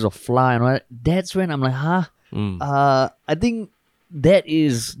bags of flour and all that. That's when I'm like, I think that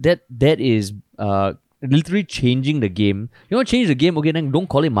is literally changing the game. Change the game. Okay, then don't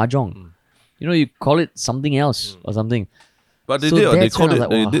call it Mahjong. You call it something else or something. But they did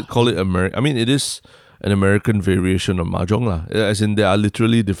call it American. It is an American variation of Mahjong lah. As in, there are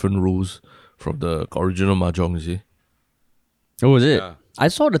literally different rules from the original Mahjong, you see. Oh, is it? Yeah. I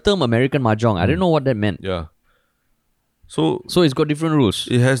saw the term American Mahjong. I didn't know what that meant. Yeah. So it's got different rules.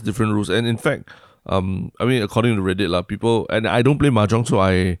 It has different rules. And in fact, according to Reddit lah, people, and I don't play Mahjong, so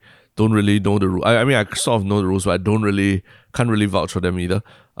I don't really know the rules. I sort of know the rules, but I can't really vouch for them either.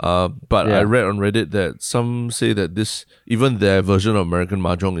 But I read on Reddit that some say that even their version of American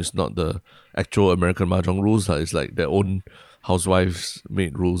Mahjong is not the actual American Mahjong rules. It's like their own housewives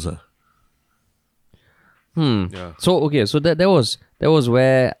made rules. Yeah. So that was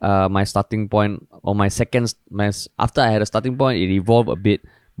where my starting point, or after I had a starting point, it evolved a bit.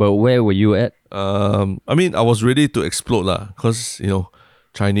 But where were you at? I was ready to explode lah, because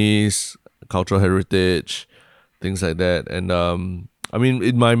Chinese cultural heritage, things like that, and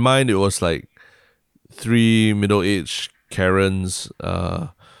in my mind it was like three middle-aged Karens,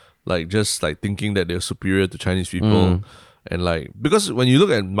 just thinking that they're superior to Chinese people, and because when you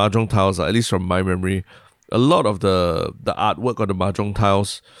look at Mahjong tiles, at least from my memory, a lot of the artwork on the Mahjong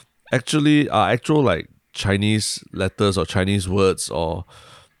tiles actually are actual Chinese letters or Chinese words or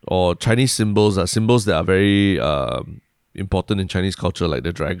Chinese symbols, are symbols that are very important in Chinese culture, like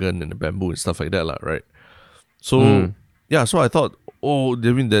the dragon and the bamboo and stuff like that, right? So yeah, so I thought, oh,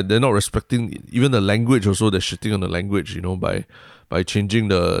 I mean, they're not respecting even the language. Also, they're shitting on the language, by changing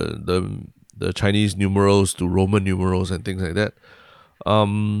the Chinese numerals to Roman numerals and things like that.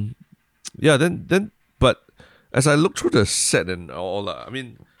 Yeah, but as I look through the set and all, I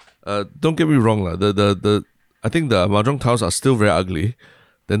mean, don't get me wrong, I think the Mahjong tiles are still very ugly.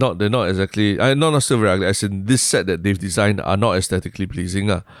 They're not exactly, not still very ugly, as in this set that they've designed are not aesthetically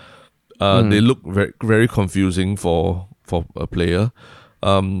pleasing. They look very, very confusing for a player.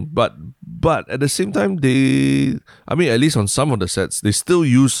 But at the same time, at least on some of the sets, they still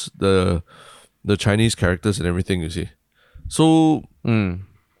use the Chinese characters and everything, you see. So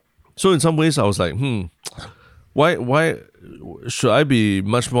in some ways I was like, why should I be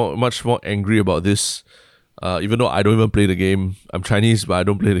much more angry about this? Even though I don't even play the game. I'm Chinese, but I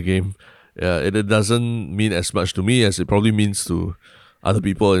don't play the game. It doesn't mean as much to me as it probably means to other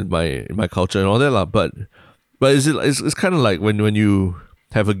people in my culture and all that lah. But it's kind of like when you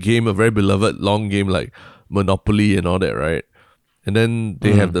have a game, a very beloved long game like Monopoly and all that, right? And then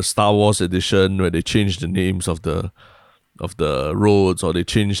they have the Star Wars edition where they change the names of the roads, or they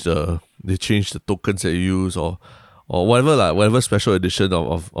change the tokens that you use, or whatever special edition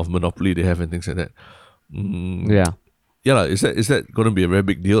of Monopoly they have and things like that. Yeah. Yeah, is that going to be a very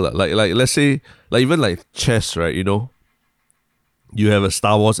big deal? Like let's say, like even like chess, right? You have a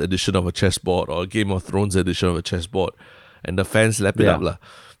Star Wars edition of a chessboard or a Game of Thrones edition of a chessboard, and the fans lap it up lah.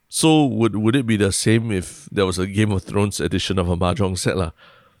 So would it be the same if there was a Game of Thrones edition of a Mahjong set lah?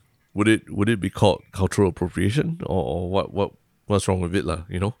 Would it be called cultural appropriation, or what's wrong with it lah?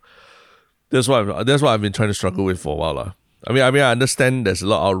 That's what I've been trying to struggle with for a while lah. I mean I understand there's a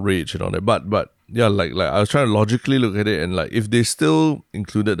lot of outrage and all that, but yeah, like I was trying to logically look at it, and like if they still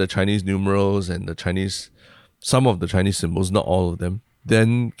included the Chinese numerals and some of the Chinese symbols, not all of them,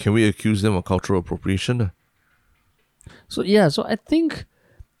 then can we accuse them of cultural appropriation? So I think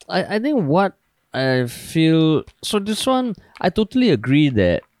what I feel, so this one, I totally agree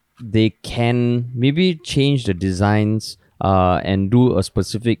that they can maybe change the designs and do a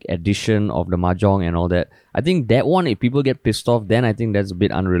specific edition of the Mahjong and all that. I think that one, if people get pissed off, then I think that's a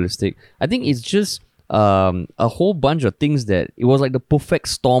bit unrealistic. I think it's just a whole bunch of things that it was like the perfect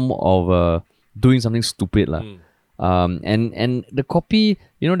storm of doing something stupid lah. And the copy,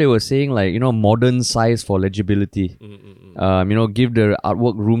 they were saying like, modern size for legibility. Give the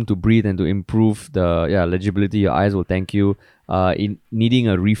artwork room to breathe and to improve the legibility. Your eyes will thank you. In needing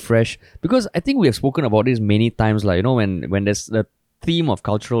a refresh, because I think we have spoken about this many times, like when there's the theme of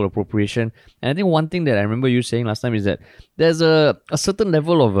cultural appropriation, and I think one thing that I remember you saying last time is that there's a certain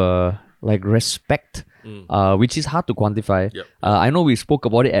level of like respect, which is hard to quantify. Yep. I know we spoke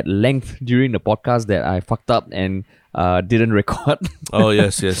about it at length during the podcast that I fucked up and didn't record. Oh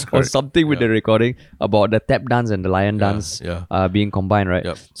yes, or something with the recording about the tap dance and the lion dance being combined, right?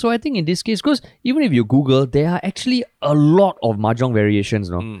 Yep. So I think in this case, because even if you Google, there are actually a lot of Mahjong variations,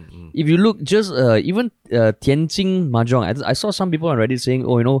 no? If you look, just even Tianjin Mahjong, I saw some people on Reddit saying,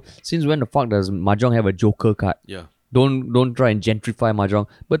 since when the fuck does Mahjong have a Joker card? Yeah. Don't try and gentrify Mahjong.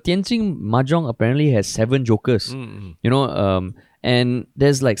 But Tianjin Mahjong apparently has 7 jokers. And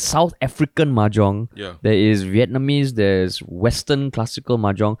there's like South African Mahjong. Yeah. There is Vietnamese. There's Western classical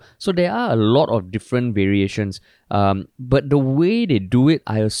Mahjong. So there are a lot of different variations. But the way they do it,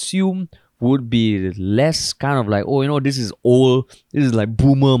 I assume, would be less kind of like, this is old. This is like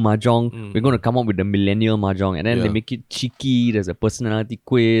boomer Mahjong. We're going to come up with the millennial Mahjong. And then they make it cheeky. There's a personality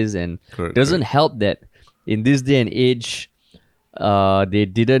quiz. And it doesn't help that in this day and age, they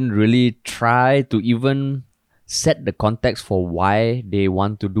didn't really try to even set the context for why they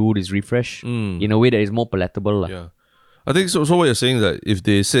want to do this refresh in a way that is more palatable. Yeah. I think so what you're saying is that if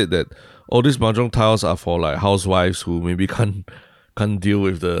they said that all these Mahjong tiles are for like housewives who maybe can't deal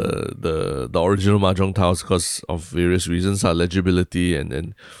with the original Mahjong tiles because of various reasons, legibility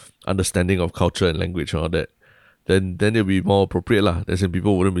and understanding of culture and language and all that, then it'll be more appropriate lah. Then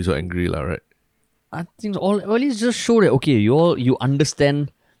people wouldn't be so angry lah, right? I think at least just show that, okay, you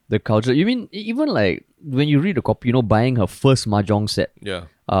understand the culture. You mean even like when you read the copy, buying her first Mahjong set. Yeah.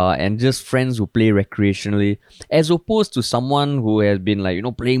 And just friends who play recreationally, as opposed to someone who has been like,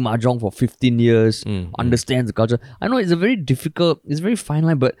 playing Mahjong for 15 years, understands the culture. I know it's a very fine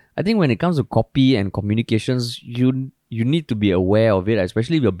line, but I think when it comes to copy and communications, you need to be aware of it,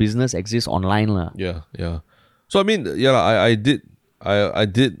 especially if your business exists online lah. Yeah. So I mean, I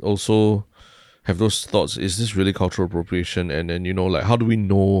did also have those thoughts. Is this really cultural appropriation? And then, like, how do we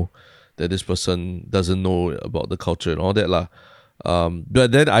know that this person doesn't know about the culture and all that lah?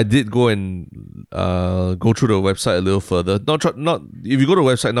 But then I did go and go through the website a little further. Not if you go to the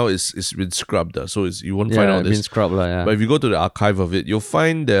website now, it's been scrubbed, so you won't find all been this. scrubbed, yeah. But if you go to the archive of it, you'll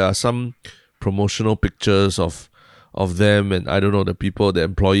find there are some promotional pictures of them, and I don't know, the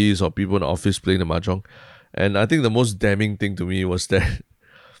employees or people in the office playing the mahjong. And I think the most damning thing to me was that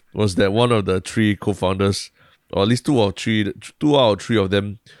one of the three co-founders, or at least two out of three of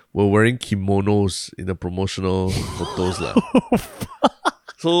them, were wearing kimonos in the promotional photos.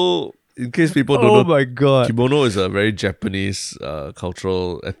 So, in case people don't know, oh my god, kimono is a very Japanese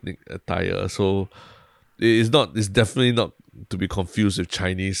cultural ethnic attire. So, it's definitely not to be confused with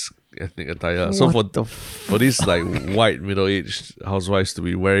Chinese ethnic attire. So for these like white middle-aged housewives to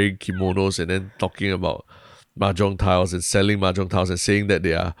be wearing kimonos and then talking about mahjong tiles and selling mahjong tiles and saying that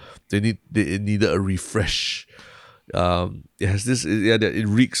they needed a refresh. It has this, it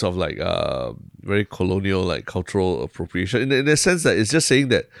reeks of like very colonial, like cultural appropriation in the sense that it's just saying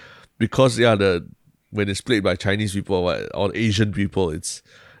that because when it's played by Chinese people or Asian people, it's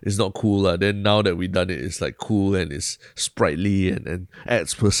not cool. Then now that we've done it, it's like cool and it's sprightly and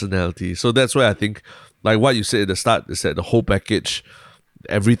adds personality. So that's why I think, like what you said at the start, is that the whole package,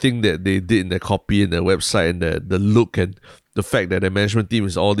 everything that they did in their copy and their website and the look and the fact that the management team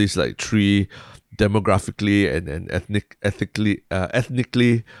is all these like three demographically and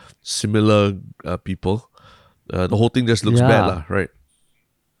ethnically similar people, the whole thing just looks bad, right?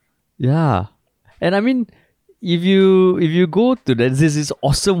 Yeah, and I mean, if you go to there's this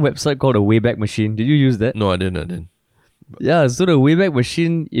awesome website called the Wayback Machine. Did you use that? No, I didn't. Yeah, so the Wayback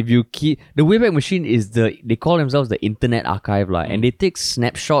Machine, the Wayback Machine is they call themselves the Internet Archive, and they take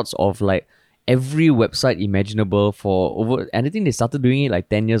snapshots of like every website imaginable and I think they started doing it like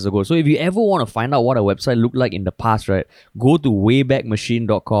 10 years ago. So if you ever want to find out what a website looked like in the past, right, go to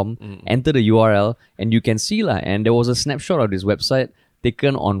waybackmachine.com, enter the URL, and you can see and there was a snapshot of this website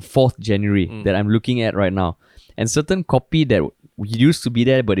taken on 4th January that I'm looking at right now. And certain copy that used to be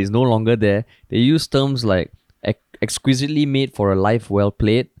there but is no longer there, they use terms like exquisitely made for a life well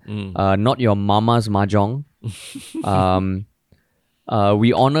played, not your mama's mahjong.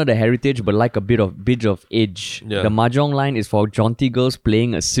 We honor the heritage but like a bit of age. Yeah. The mahjong line is for jaunty girls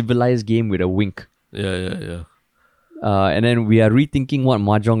playing a civilized game with a wink. Yeah. And then we are rethinking what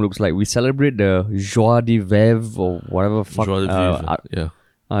mahjong looks like. We celebrate the joie de vivre or whatever fuck. Joie de vivre,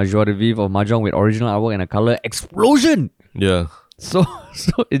 joie de vivre of mahjong with original artwork and a color explosion. Yeah. So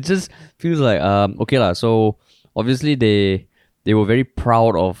it just feels like okay lah. So obviously they were very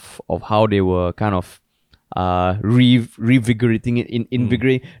proud of how they were kind of revigorating it,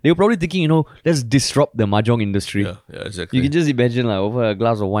 invigorating. They were probably thinking, let's disrupt the mahjong industry. Yeah, exactly. You can just imagine over a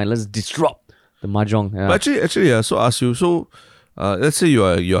glass of wine, let's disrupt the mahjong. Yeah. But actually, yeah. So I ask you. So, let's say you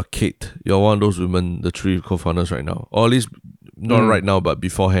are Kate. You're one of those women, the three co-founders right now, or at least not right now, but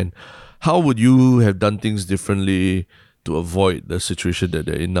beforehand. How would you have done things differently to avoid the situation that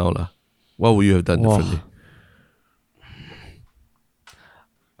they're in now, lah? What would you have done differently?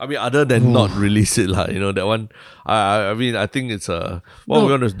 I mean, other than not release it, that one. I mean, I think it's what we're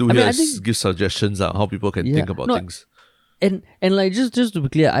gonna do here is give suggestions how people can think about things. And like just to be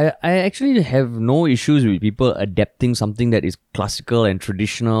clear, I actually have no issues with people adapting something that is classical and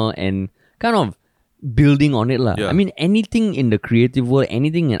traditional and kind of building on it, lah. Yeah. I mean, anything in the creative world,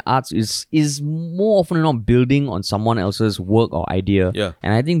 anything in arts is more often than not building on someone else's work or idea. Yeah.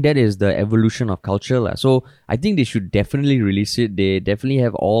 And I think that is the evolution of culture, lah. So I think they should definitely release it. They definitely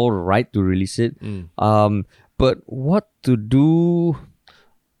have all right to release it. But what to do?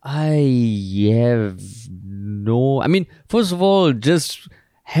 I have no. I mean, first of all, just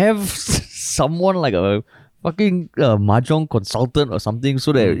have someone like a fucking mahjong consultant or something,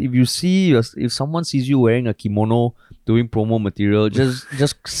 so that if someone sees you wearing a kimono doing promo material, just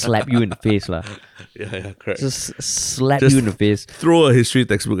slap you in the face, lah. Yeah, correct. Just slap you in the face. Throw a history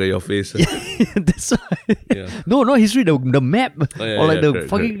textbook at your face. That's why. Yeah. No, not history. The map or like the correct,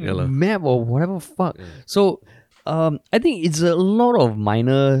 fucking map or whatever fuck. Yeah. So. I think it's a lot of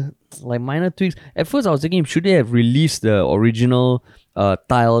minor tweaks. At first, I was thinking, should they have released the original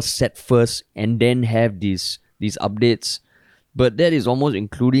tile set first and then have these updates? But that is almost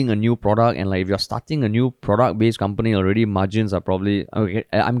including a new product, and like if you're starting a new product-based company already, margins are probably okay.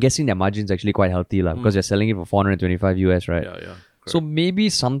 I'm guessing their margins actually quite healthy, because you're selling it for $425 US, right? Yeah. So maybe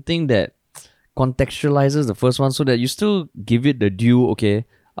something that contextualizes the first one so that you still give it the due. Okay.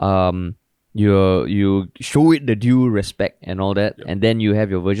 You show it the due respect and all that, and then you have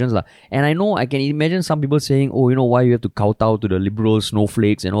your versions lah. And I know I can imagine some people saying, why you have to kowtow to the liberal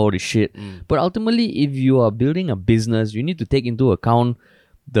snowflakes and all this shit. But ultimately, if you are building a business, you need to take into account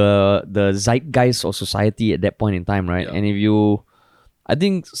the zeitgeist of society at that point in time, right? Yeah. And if you I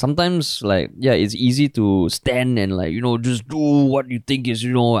think sometimes like it's easy to stand and like just do what you think is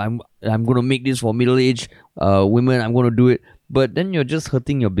I'm gonna make this for middle-aged women. I'm gonna do it, but then you're just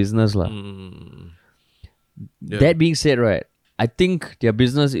hurting your business lah. Yeah. That being said, right, I think their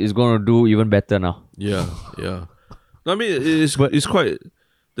business is gonna do even better now. Yeah. I mean, it's quite.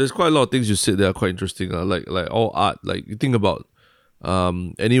 There's quite a lot of things you said that are quite interesting. Like all art. Like you think about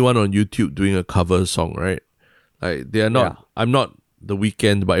anyone on YouTube doing a cover song, right? Like they are not. Yeah. I'm not The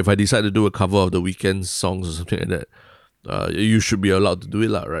Weeknd, but if I decide to do a cover of The Weeknd's songs or something like that, you should be allowed to do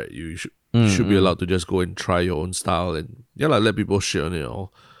it, lah, right? You should be allowed to just go and try your own style and let people shit on it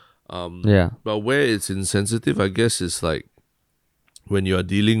all. But where it's insensitive, I guess, is like when you are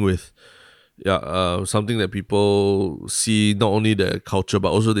dealing with something that people see, not only the culture but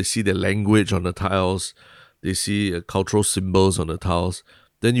also they see the language on the tiles, they see cultural symbols on the tiles.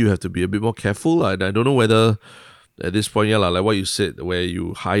 Then you have to be a bit more careful, and I don't know whether at this point, like what you said, where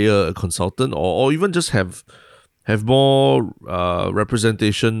you hire a consultant or even just have more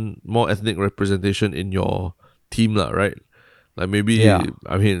representation, more ethnic representation in your team, right? Like maybe,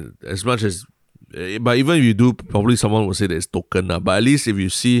 I mean, as much as, but even if you do, probably someone will say that it's token, but at least if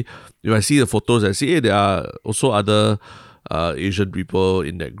I see the photos, I see, hey, there are also other Asian people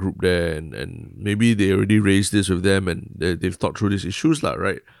in that group there, and maybe they already raised this with them and they've thought through these issues,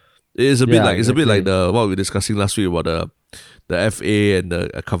 right? It's a bit like exactly. It's a bit like what we were discussing last week about the FA and the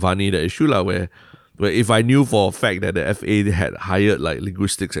Cavani, the issue where if I knew for a fact that the FA had hired like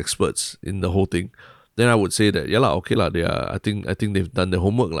linguistics experts in the whole thing, then I would say that okay they are. I think they've done their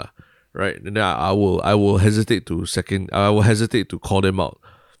homework right? And then I will hesitate to call them out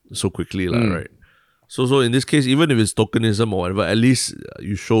so quickly right? So in this case, even if it's tokenism or whatever, at least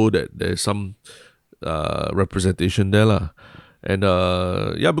you show that there's some representation there And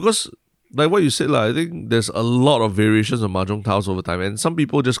because like what you said, I think there's a lot of variations of Mahjong tiles over time, and some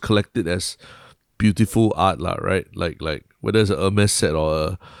people just collect it as beautiful art, right? Like whether it's a Hermes set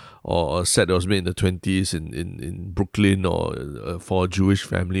or a set that was made in the 20s in Brooklyn or for a Jewish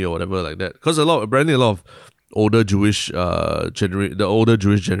family or whatever like that. Because apparently a lot of older Jewish the older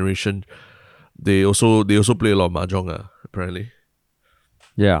Jewish generation, they also play a lot of Mahjong, apparently.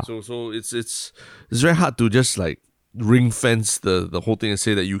 Yeah. So it's very hard to just like ring fence the whole thing and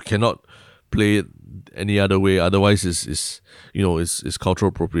say that you cannot play it any other way, otherwise it's cultural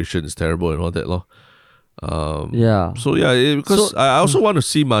appropriation, it's terrible and all that because I also want to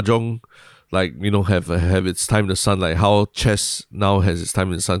see Mahjong have its time in the sun, like how chess now has its time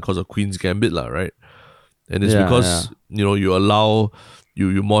in the sun because of Queen's Gambit, right? And it's because you allow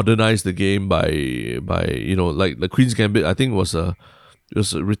you modernize the game by like the Queen's Gambit, I think it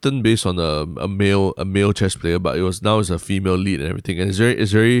was written based on a male chess player, but it's a female lead and everything, and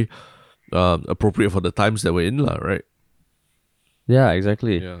it's very appropriate for the times that we're in, right? Yeah,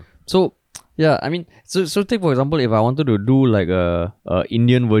 exactly. Yeah. So I mean, so take for example, if I wanted to do like a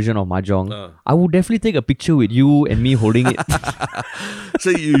Indian version of Mahjong, I would definitely take a picture with you and me holding it. So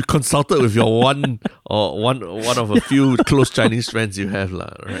you consulted with your one of a few close Chinese friends you have,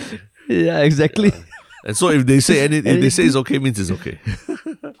 right? Yeah, exactly. Yeah. And so if they say it's okay, means it's okay.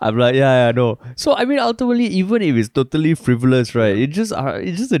 I'm like, no. So I mean, ultimately, even if it's totally frivolous, right? It's just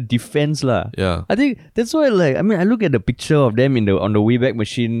a defense, lah. Yeah. I think that's why, I look at the picture of them on the Wayback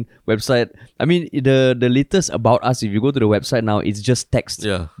Machine website. I mean, the latest About Us, if you go to the website now, it's just text.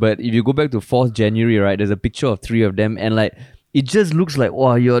 Yeah. But if you go back to 4th January, right, there's a picture of 3 of them, and it just looks like,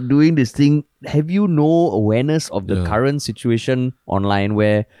 wow, you're doing this thing. Have you no awareness of the current situation online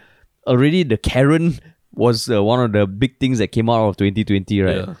where already the Karen was one of the big things that came out of 2020,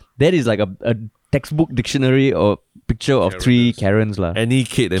 right? Yeah. That is like a textbook dictionary or picture of Karen 3 Karens, lah. Any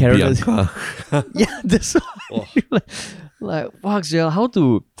Kate and Bianca. Yeah, that's like fucks, yeah. How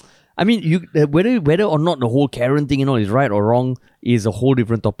to? I mean, whether or not the whole Karen thing, is right or wrong is a whole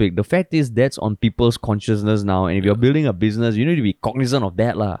different topic. The fact is that's on people's consciousness now, and if you're building a business, you need to be cognizant of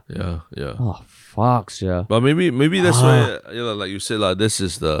that, lah. Yeah. Oh, fucks, yeah. But maybe that's why, like you said, this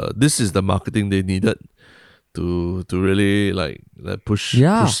is the marketing they needed to really push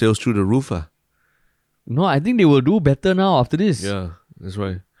sales through the roof. No, I think they will do better now after this. Yeah, that's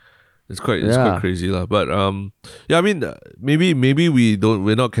right. It's quite crazy, lah. But I mean, maybe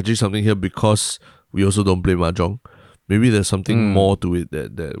we're not catching something here because we also don't play Mahjong. Maybe there's something more to it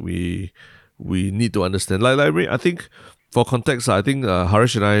that we need to understand. I think for context, I think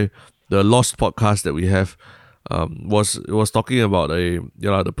Harish and I, the Lost podcast that we have, was talking about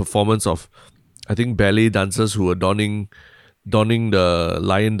the performance of, I think, ballet dancers who were donning the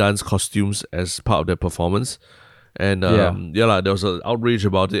lion dance costumes as part of their performance. And there was an outrage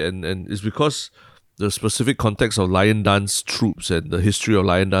about it, and it's because the specific context of lion dance troops and the history of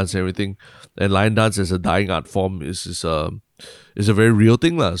lion dance and everything, and lion dance as a dying art form is a very real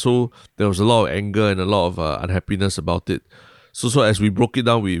thing lah. So there was a lot of anger and a lot of unhappiness about it. So as we broke it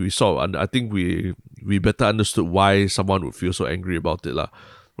down, we saw, and I think we better understood why someone would feel so angry about it lah.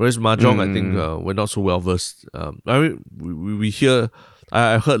 Whereas Mahjong, I think we're not so well versed. I mean, we hear,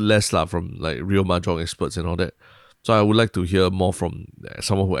 I heard less lah from like real Mahjong experts and all that. So I would like to hear more from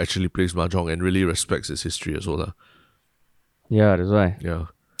someone who actually plays Mahjong and really respects its history as well lah. Yeah, that's why. Yeah.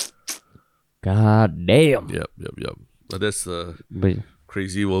 God damn. Yep. But that's the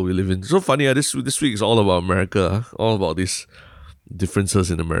crazy world we live in. So funny, this week is all about America, all about these differences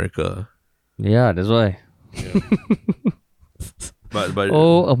in America. Yeah, that's why. Yeah. but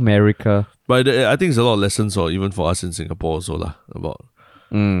oh, America. But I think it's a lot of lessons, or even for us in Singapore also lah, about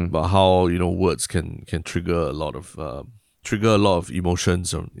how words can trigger a lot of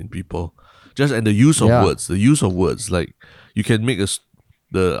emotions in people. And the use of words. Like you can make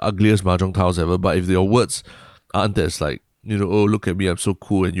the ugliest mahjong tiles ever, but if your words aren't as like, oh, look at me, I'm so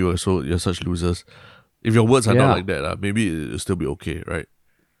cool, and you're such losers. If your words are not like that, maybe it'll still be okay, right?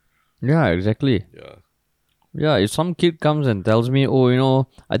 Yeah, exactly. Yeah. Yeah, if some kid comes and tells me, oh,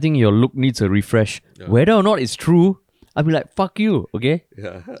 I think your look needs a refresh, whether or not it's true, I'll be like, fuck you, okay?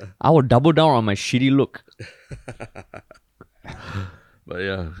 Yeah. I will double down on my shitty look. But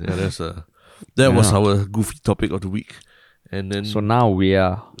that was our goofy topic of the week. And then so now we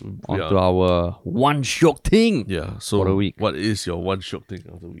are on to our one shock thing for the week. What is your one shock thing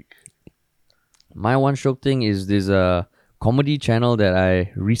of the week? My one shock thing is this comedy channel that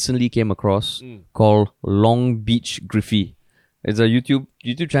I recently came across called Long Beach Griffey. It's a YouTube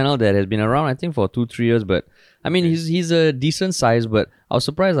channel that has been around, I think, for 2-3 years. But I mean, he's a decent size, but I was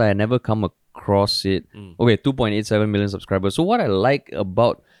surprised I had never come across it. Okay, 2.87 million subscribers. So what I like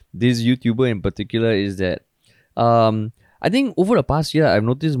about this YouTuber in particular is that I think over the past year, I've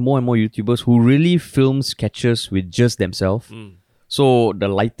noticed more and more YouTubers who really film sketches with just themselves. So the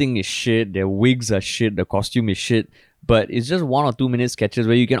lighting is shit, their wigs are shit, the costume is shit. But it's just 1 or 2 minute sketches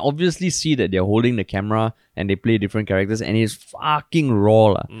where you can obviously see that they're holding the camera and they play different characters, and it's fucking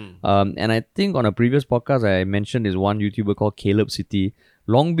raw. And I think on a previous podcast, I mentioned this one YouTuber called Caleb City.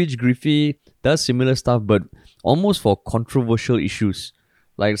 Long Beach Griffey does similar stuff, but almost for controversial issues.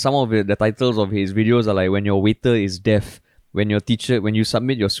 Like some of the titles of his videos are like, when your waiter is deaf, when you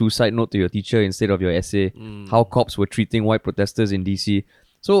submit your suicide note to your teacher instead of your essay, how cops were treating white protesters in DC.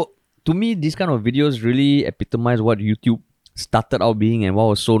 So to me, these kind of videos really epitomize what YouTube started out being and what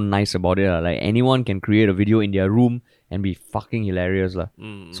was so nice about it. Like anyone can create a video in their room and be fucking hilarious.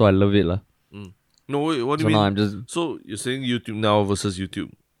 So I love it. No, wait, what do you mean? Now I'm so you're saying YouTube now versus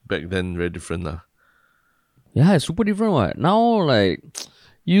YouTube back then very different Yeah, it's super different. What now? Like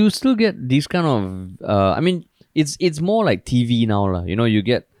you still get these kind of. I mean, it's more like TV now. You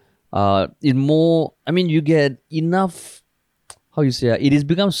get you get enough. How you say it has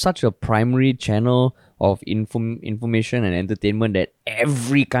become such a primary channel of information and entertainment that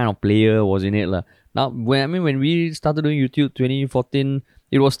every kind of player was in it. Now, when we started doing YouTube 2014,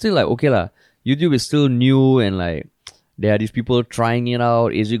 it was still like, okay, YouTube is still new and like there are these people trying it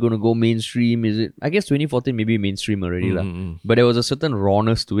out. Is it going to go mainstream? Is it? I guess 2014 maybe mainstream already. But there was a certain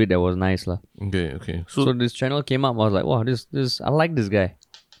rawness to it that was nice. Okay. So this channel came up, I was like, wow, this I like this guy.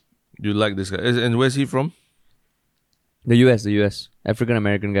 You like this guy. And where's he from? The US, African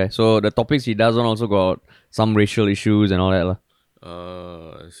American guy. So the topics he does on also got some racial issues and all that.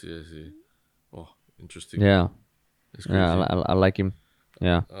 I see. Oh, interesting. Yeah. I like him.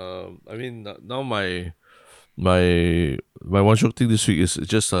 Yeah. I mean, now my one shock thing this week is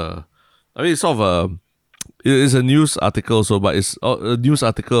just it's sort of it's a news article also, but it's a news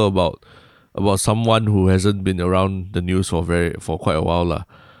article about someone who hasn't been around the news for quite a while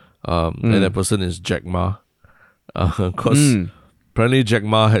and that person is Jack Ma. Because apparently Jack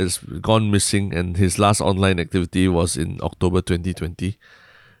Ma has gone missing, and his last online activity was in October 2020,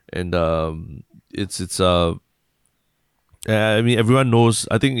 and I mean, everyone knows.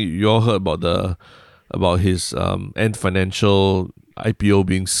 I think you all heard about his Ant Financial IPO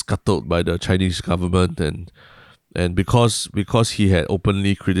being scuttled by the Chinese government, and because he had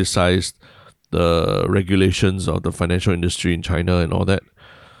openly criticized the regulations of the financial industry in China and all that,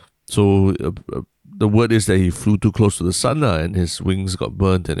 so. The word is that he flew too close to the sun and his wings got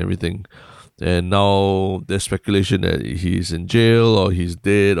burnt and everything. And now there's speculation that he's in jail or he's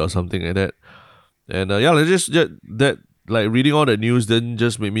dead or something like that. And just that, like reading all the news then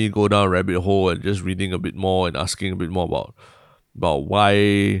just made me go down a rabbit hole and just reading a bit more and asking a bit more about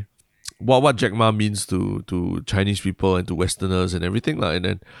why, what Jack Ma means to Chinese people and to Westerners and everything. And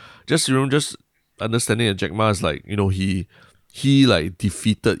then understanding that Jack Ma is like, he like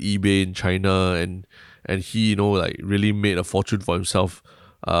defeated eBay in China, and he, like really made a fortune for himself,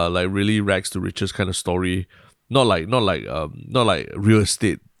 like really rags to riches kind of story. Not like real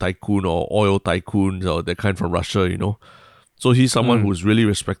estate tycoon or oil tycoons or that kind from Russia, So he's someone who's really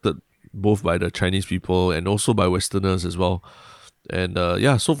respected both by the Chinese people and also by Westerners as well. And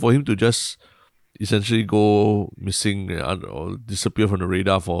so for him to just essentially go missing or disappear from the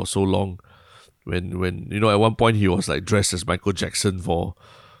radar for so long, when at one point he was like dressed as Michael Jackson for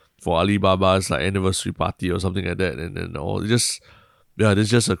Alibaba's like anniversary party or something like that, and then it's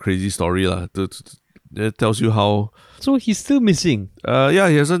just a crazy story lah. It tells you how. So he's still missing. He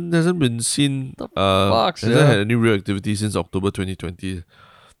hasn't been seen. Hasn't had any real activity since October 2020,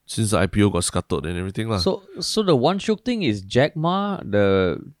 since the IPO got scuttled and everything lah. So the one shook thing is Jack Ma,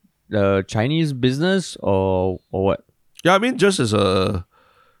 the Chinese business, or what? Yeah, I mean, just as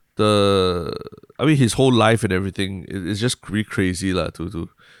his whole life and everything, it's just really crazy lah. To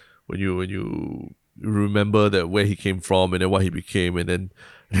when you remember that where he came from and then what he became, and then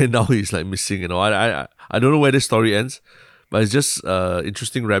now he's like missing. I don't know where this story ends, but it's just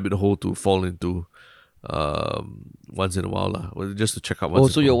interesting rabbit hole to fall into once in a while lah. Just to check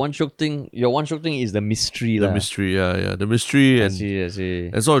out. So your one shook thing is the mystery the lah. mystery, the mystery, I and see.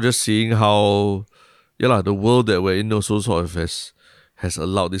 and sort of just seeing how the world that we're in also sort of has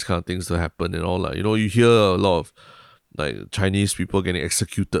allowed these kind of things to happen and all like. You hear a lot of like Chinese people getting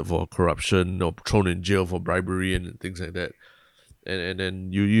executed for corruption or thrown in jail for bribery and things like that. And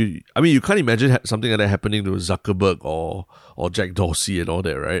then you can't imagine something like that happening to Zuckerberg or Jack Dorsey and all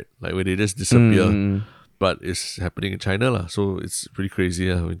that, right? Like when they just disappear. But it's happening in China lah. So it's pretty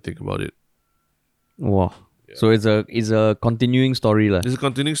crazy when you think about it. Wow. Yeah. So it's a continuing story lah. It's a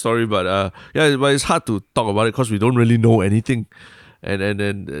continuing story, but but it's hard to talk about it because we don't really know anything. And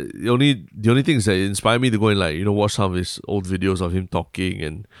then the only thing is that it inspired me to go and like watch some of his old videos of him talking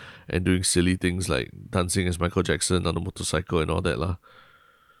and doing silly things like dancing as Michael Jackson on a motorcycle and all that lah.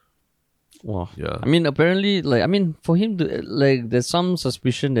 Wow. Yeah. I mean, apparently, for him to there's some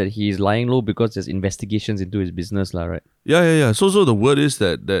suspicion that he's lying low because there's investigations into his business lah, right? Yeah. So the word is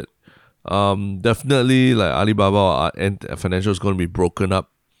that definitely like Alibaba and Financial is going to be broken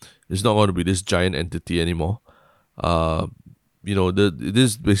up. It's not going to be this giant entity anymore. It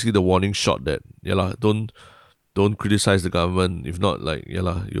is basically the warning shot that don't criticize the government. If not, like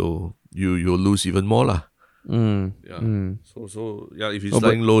you'll lose even more lah. So if he's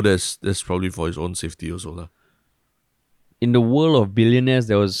lying low, that's probably for his own safety also lah. In the world of billionaires,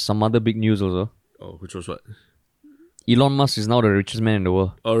 there was some other big news also. Oh, which was what? Elon Musk is now the richest man in the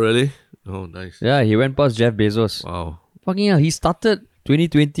world. Oh, really? Oh, nice. Yeah, he went past Jeff Bezos. Wow. Fucking hell, he started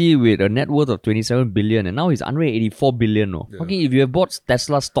 2020 with a net worth of 27 billion and now he's 184 billion. No? Yeah. Fucking, if you have bought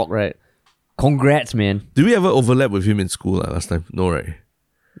Tesla stock, right? Congrats, man. Did we ever overlap with him in school last time? No, right?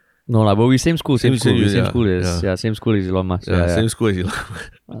 No, but we same school. Same school as Elon Musk. Same school as Elon Musk. Same school.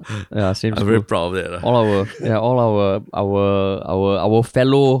 I'm very proud of that. All our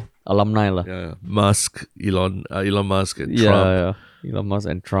fellow alumni lah. Yeah. Elon Musk and Trump. Yeah. Elon Musk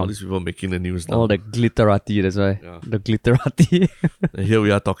and Trump. All these people making the news now. All the glitterati, that's why. Yeah. The glitterati. And here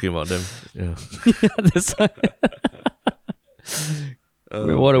we are talking about them. Yeah. That's why.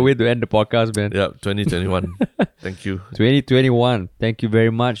 What a way to end the podcast, man. Yeah, 2021. Thank you. 2021. Thank you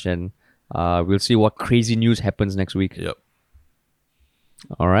very much. And we'll see what crazy news happens next week. Yep.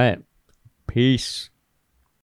 All right. Peace.